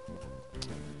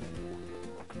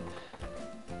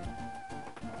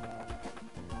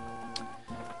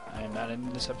 I am not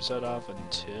ending this episode off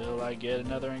until I get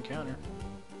another encounter.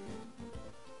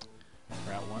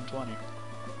 Route 120.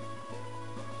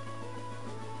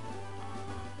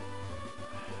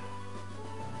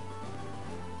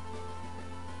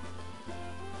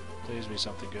 Please be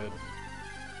something good.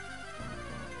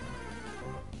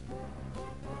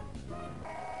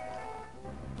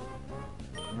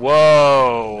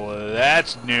 Whoa,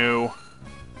 that's new.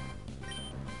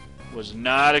 Was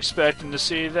not expecting to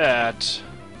see that.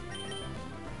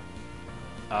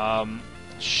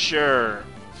 Sure.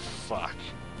 Fuck.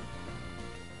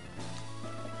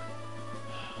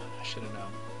 I should have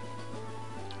known.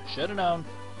 Should have known.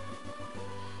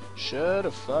 Should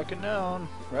have fucking known,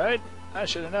 right? I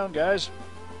should have known, guys.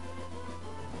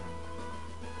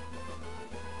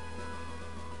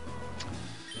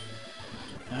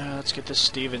 Let's get this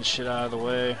Steven shit out of the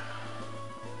way.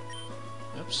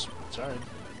 Oops, sorry.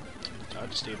 Talk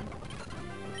to Steven.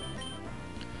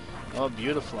 Oh,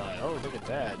 beautiful fly. Oh, look at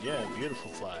that. Yeah,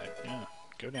 beautiful fly. Yeah,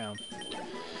 go down.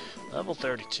 Level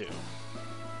 32.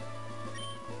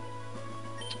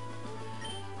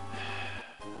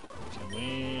 Can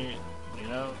we,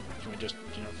 can we just,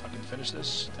 fucking finish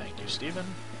this? Thank you, Steven.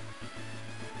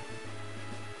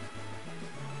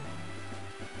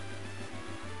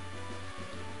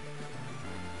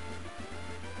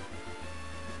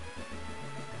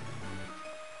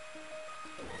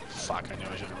 Fuck, I knew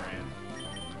I should have ran.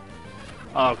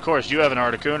 Oh, of course, you have an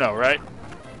Articuno, right?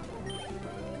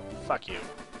 Fuck you.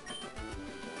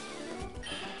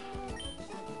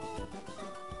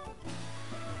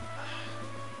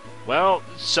 Well,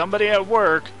 somebody at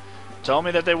work told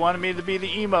me that they wanted me to be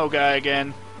the emo guy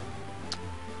again.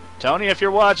 Tony, if you're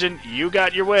watching, you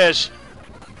got your wish.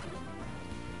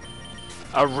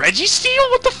 A Registeel?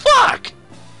 What the fuck?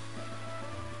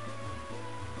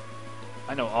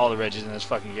 I know all the Reggies in this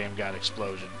fucking game got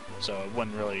Explosion, so it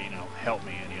wouldn't really, help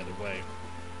me any other way.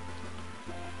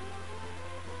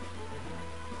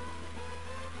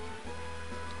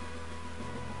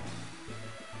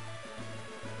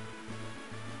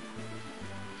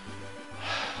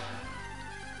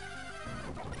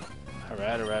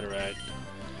 Alright.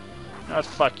 No,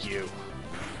 fuck you.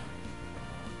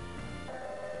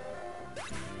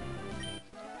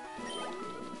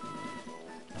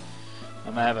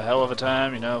 I'm gonna have a hell of a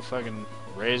time, fucking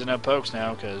raising up pokes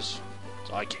now, because that's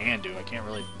all I can do. I can't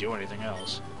really do anything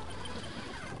else.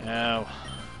 Now,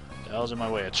 the hell's in my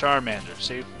way? A Charmander.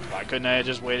 See, why couldn't I have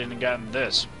just waited and gotten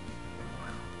this?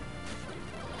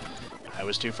 I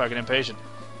was too fucking impatient.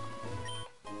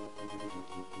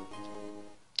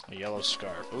 A yellow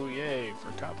scarf. Oh, yay,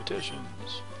 for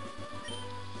competitions.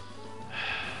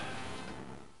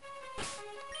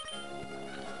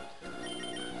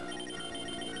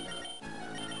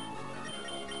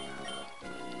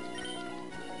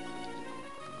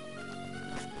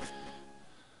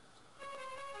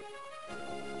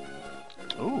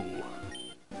 Ooh.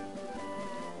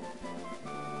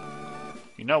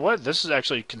 You know what? This is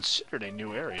actually considered a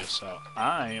new area, so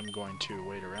I am going to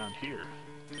wait around here.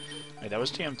 Wait, that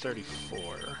was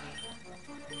TM34.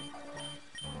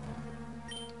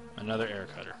 Another air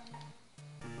cutter.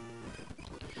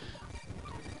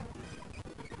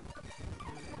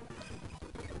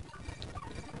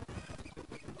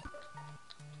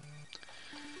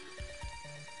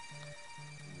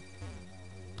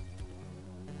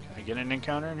 Can I get an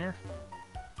encounter in here?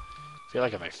 I feel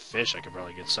like if I fish, I could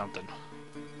probably get something.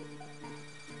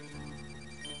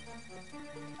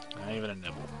 Not even a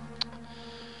nibble.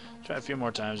 Try a few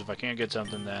more times. If I can't get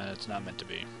something, then it's not meant to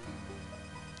be.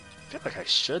 I feel like I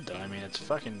should, though. I mean, it's a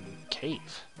fucking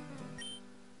cave.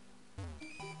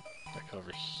 Back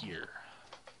over here.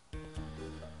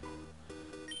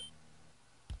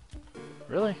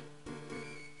 Really?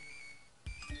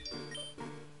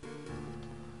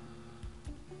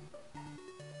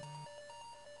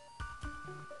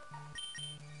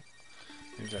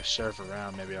 Maybe if I surf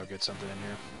around, maybe I'll get something in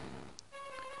here.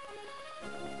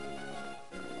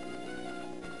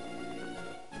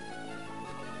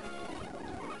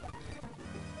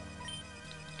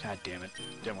 God damn it.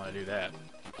 Didn't want to do that.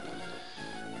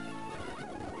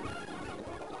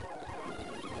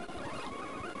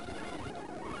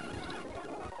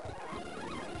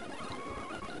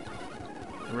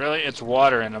 Really? It's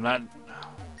water and I'm not...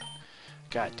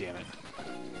 God damn it.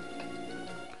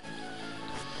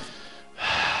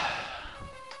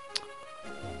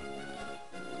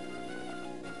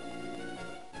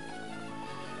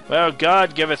 Well,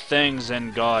 God giveth things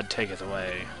and God taketh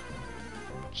away.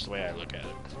 Just the way I look at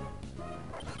it.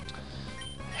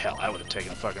 Hell, I would have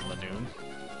taken a fucking Lanoon.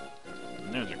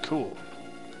 Lanoons are cool.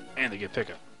 And they get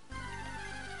pickup.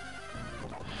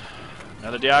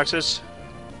 Another Deoxys.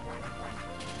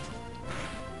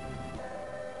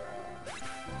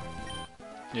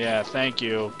 Yeah, thank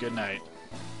you. Good night.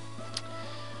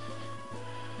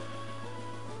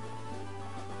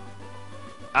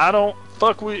 I don't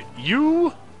fuck with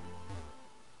you!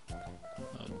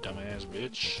 Oh, dumbass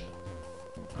bitch.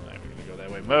 I'm not even gonna go that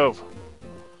way. Move!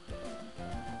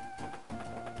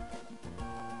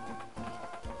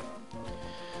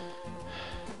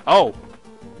 Oh!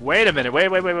 Wait a minute.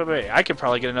 Wait. I could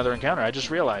probably get another encounter. I just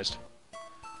realized.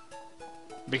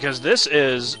 Because this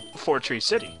is Fort Tree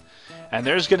City. And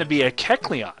there's going to be a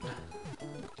Kecleon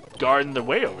guarding the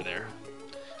way over there.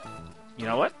 You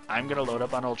know what? I'm going to load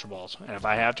up on Ultra Balls. And if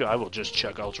I have to, I will just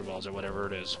chuck Ultra Balls or whatever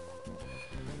it is.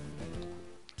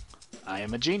 I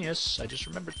am a genius. I just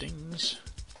remember things.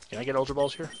 Can I get Ultra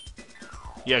Balls here?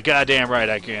 Yeah, goddamn right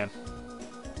I can.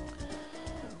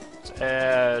 Let's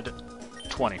add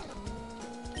 20.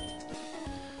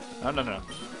 No.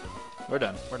 We're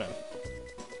done.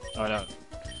 Oh, no.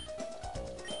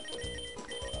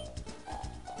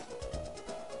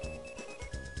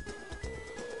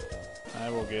 I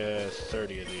will get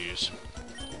 30 of these.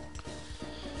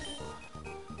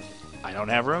 I don't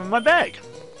have room in my bag.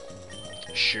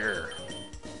 Sure.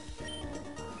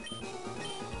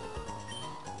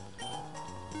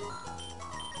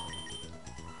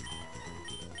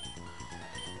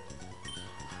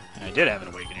 I did have an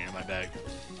awakening in my bag.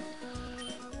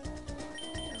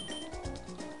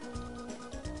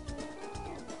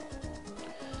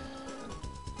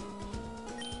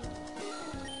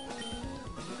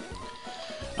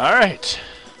 Alright.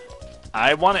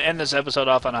 I want to end this episode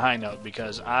off on a high note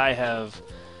because I have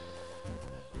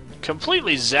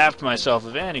completely zapped myself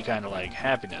of any kind of, like,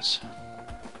 happiness.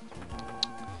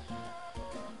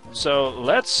 So,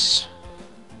 let's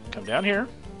come down here.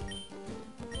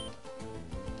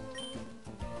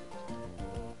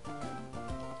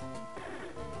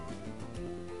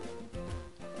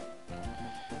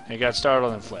 He got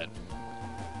startled and fled.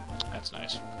 That's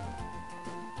nice.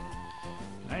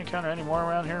 Can I encounter any more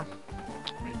around here?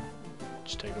 Let me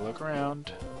just take a look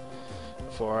around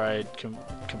before I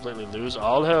completely lose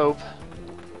all hope.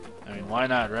 I mean, why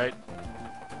not, right?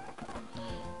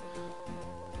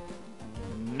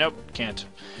 Nope, can't.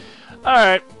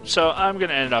 Alright, so I'm going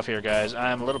to end it off here, guys.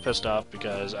 I'm a little pissed off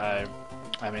because I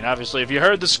mean, obviously, if you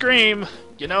heard the scream,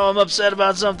 you know I'm upset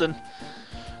about something.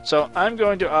 So I'm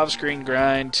going to off-screen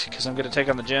grind because I'm going to take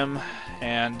on the gym,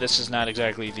 and this is not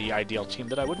exactly the ideal team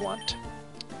that I would want.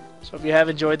 So if you have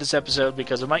enjoyed this episode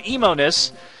because of my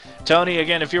emo-ness, Tony,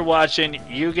 again, if you're watching,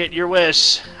 you get your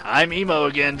wish. I'm emo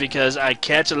again because I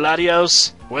catch a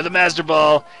Latios with a Master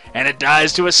Ball, and it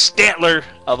dies to a Stantler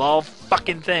of all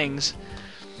fucking things.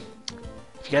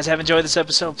 If you guys have enjoyed this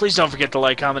episode, please don't forget to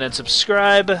like, comment, and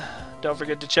subscribe. Don't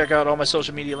forget to check out all my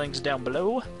social media links down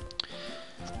below.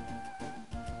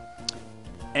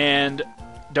 And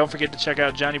don't forget to check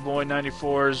out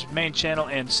JohnnyBoy94's main channel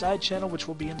and side channel, which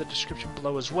will be in the description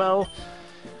below as well.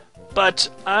 But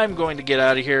I'm going to get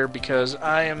out of here because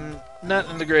I am not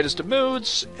in the greatest of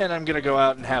moods, and I'm going to go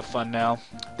out and have fun now.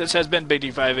 This has been Big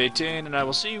D518, and I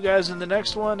will see you guys in the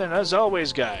next one, and as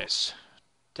always, guys,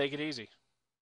 take it easy.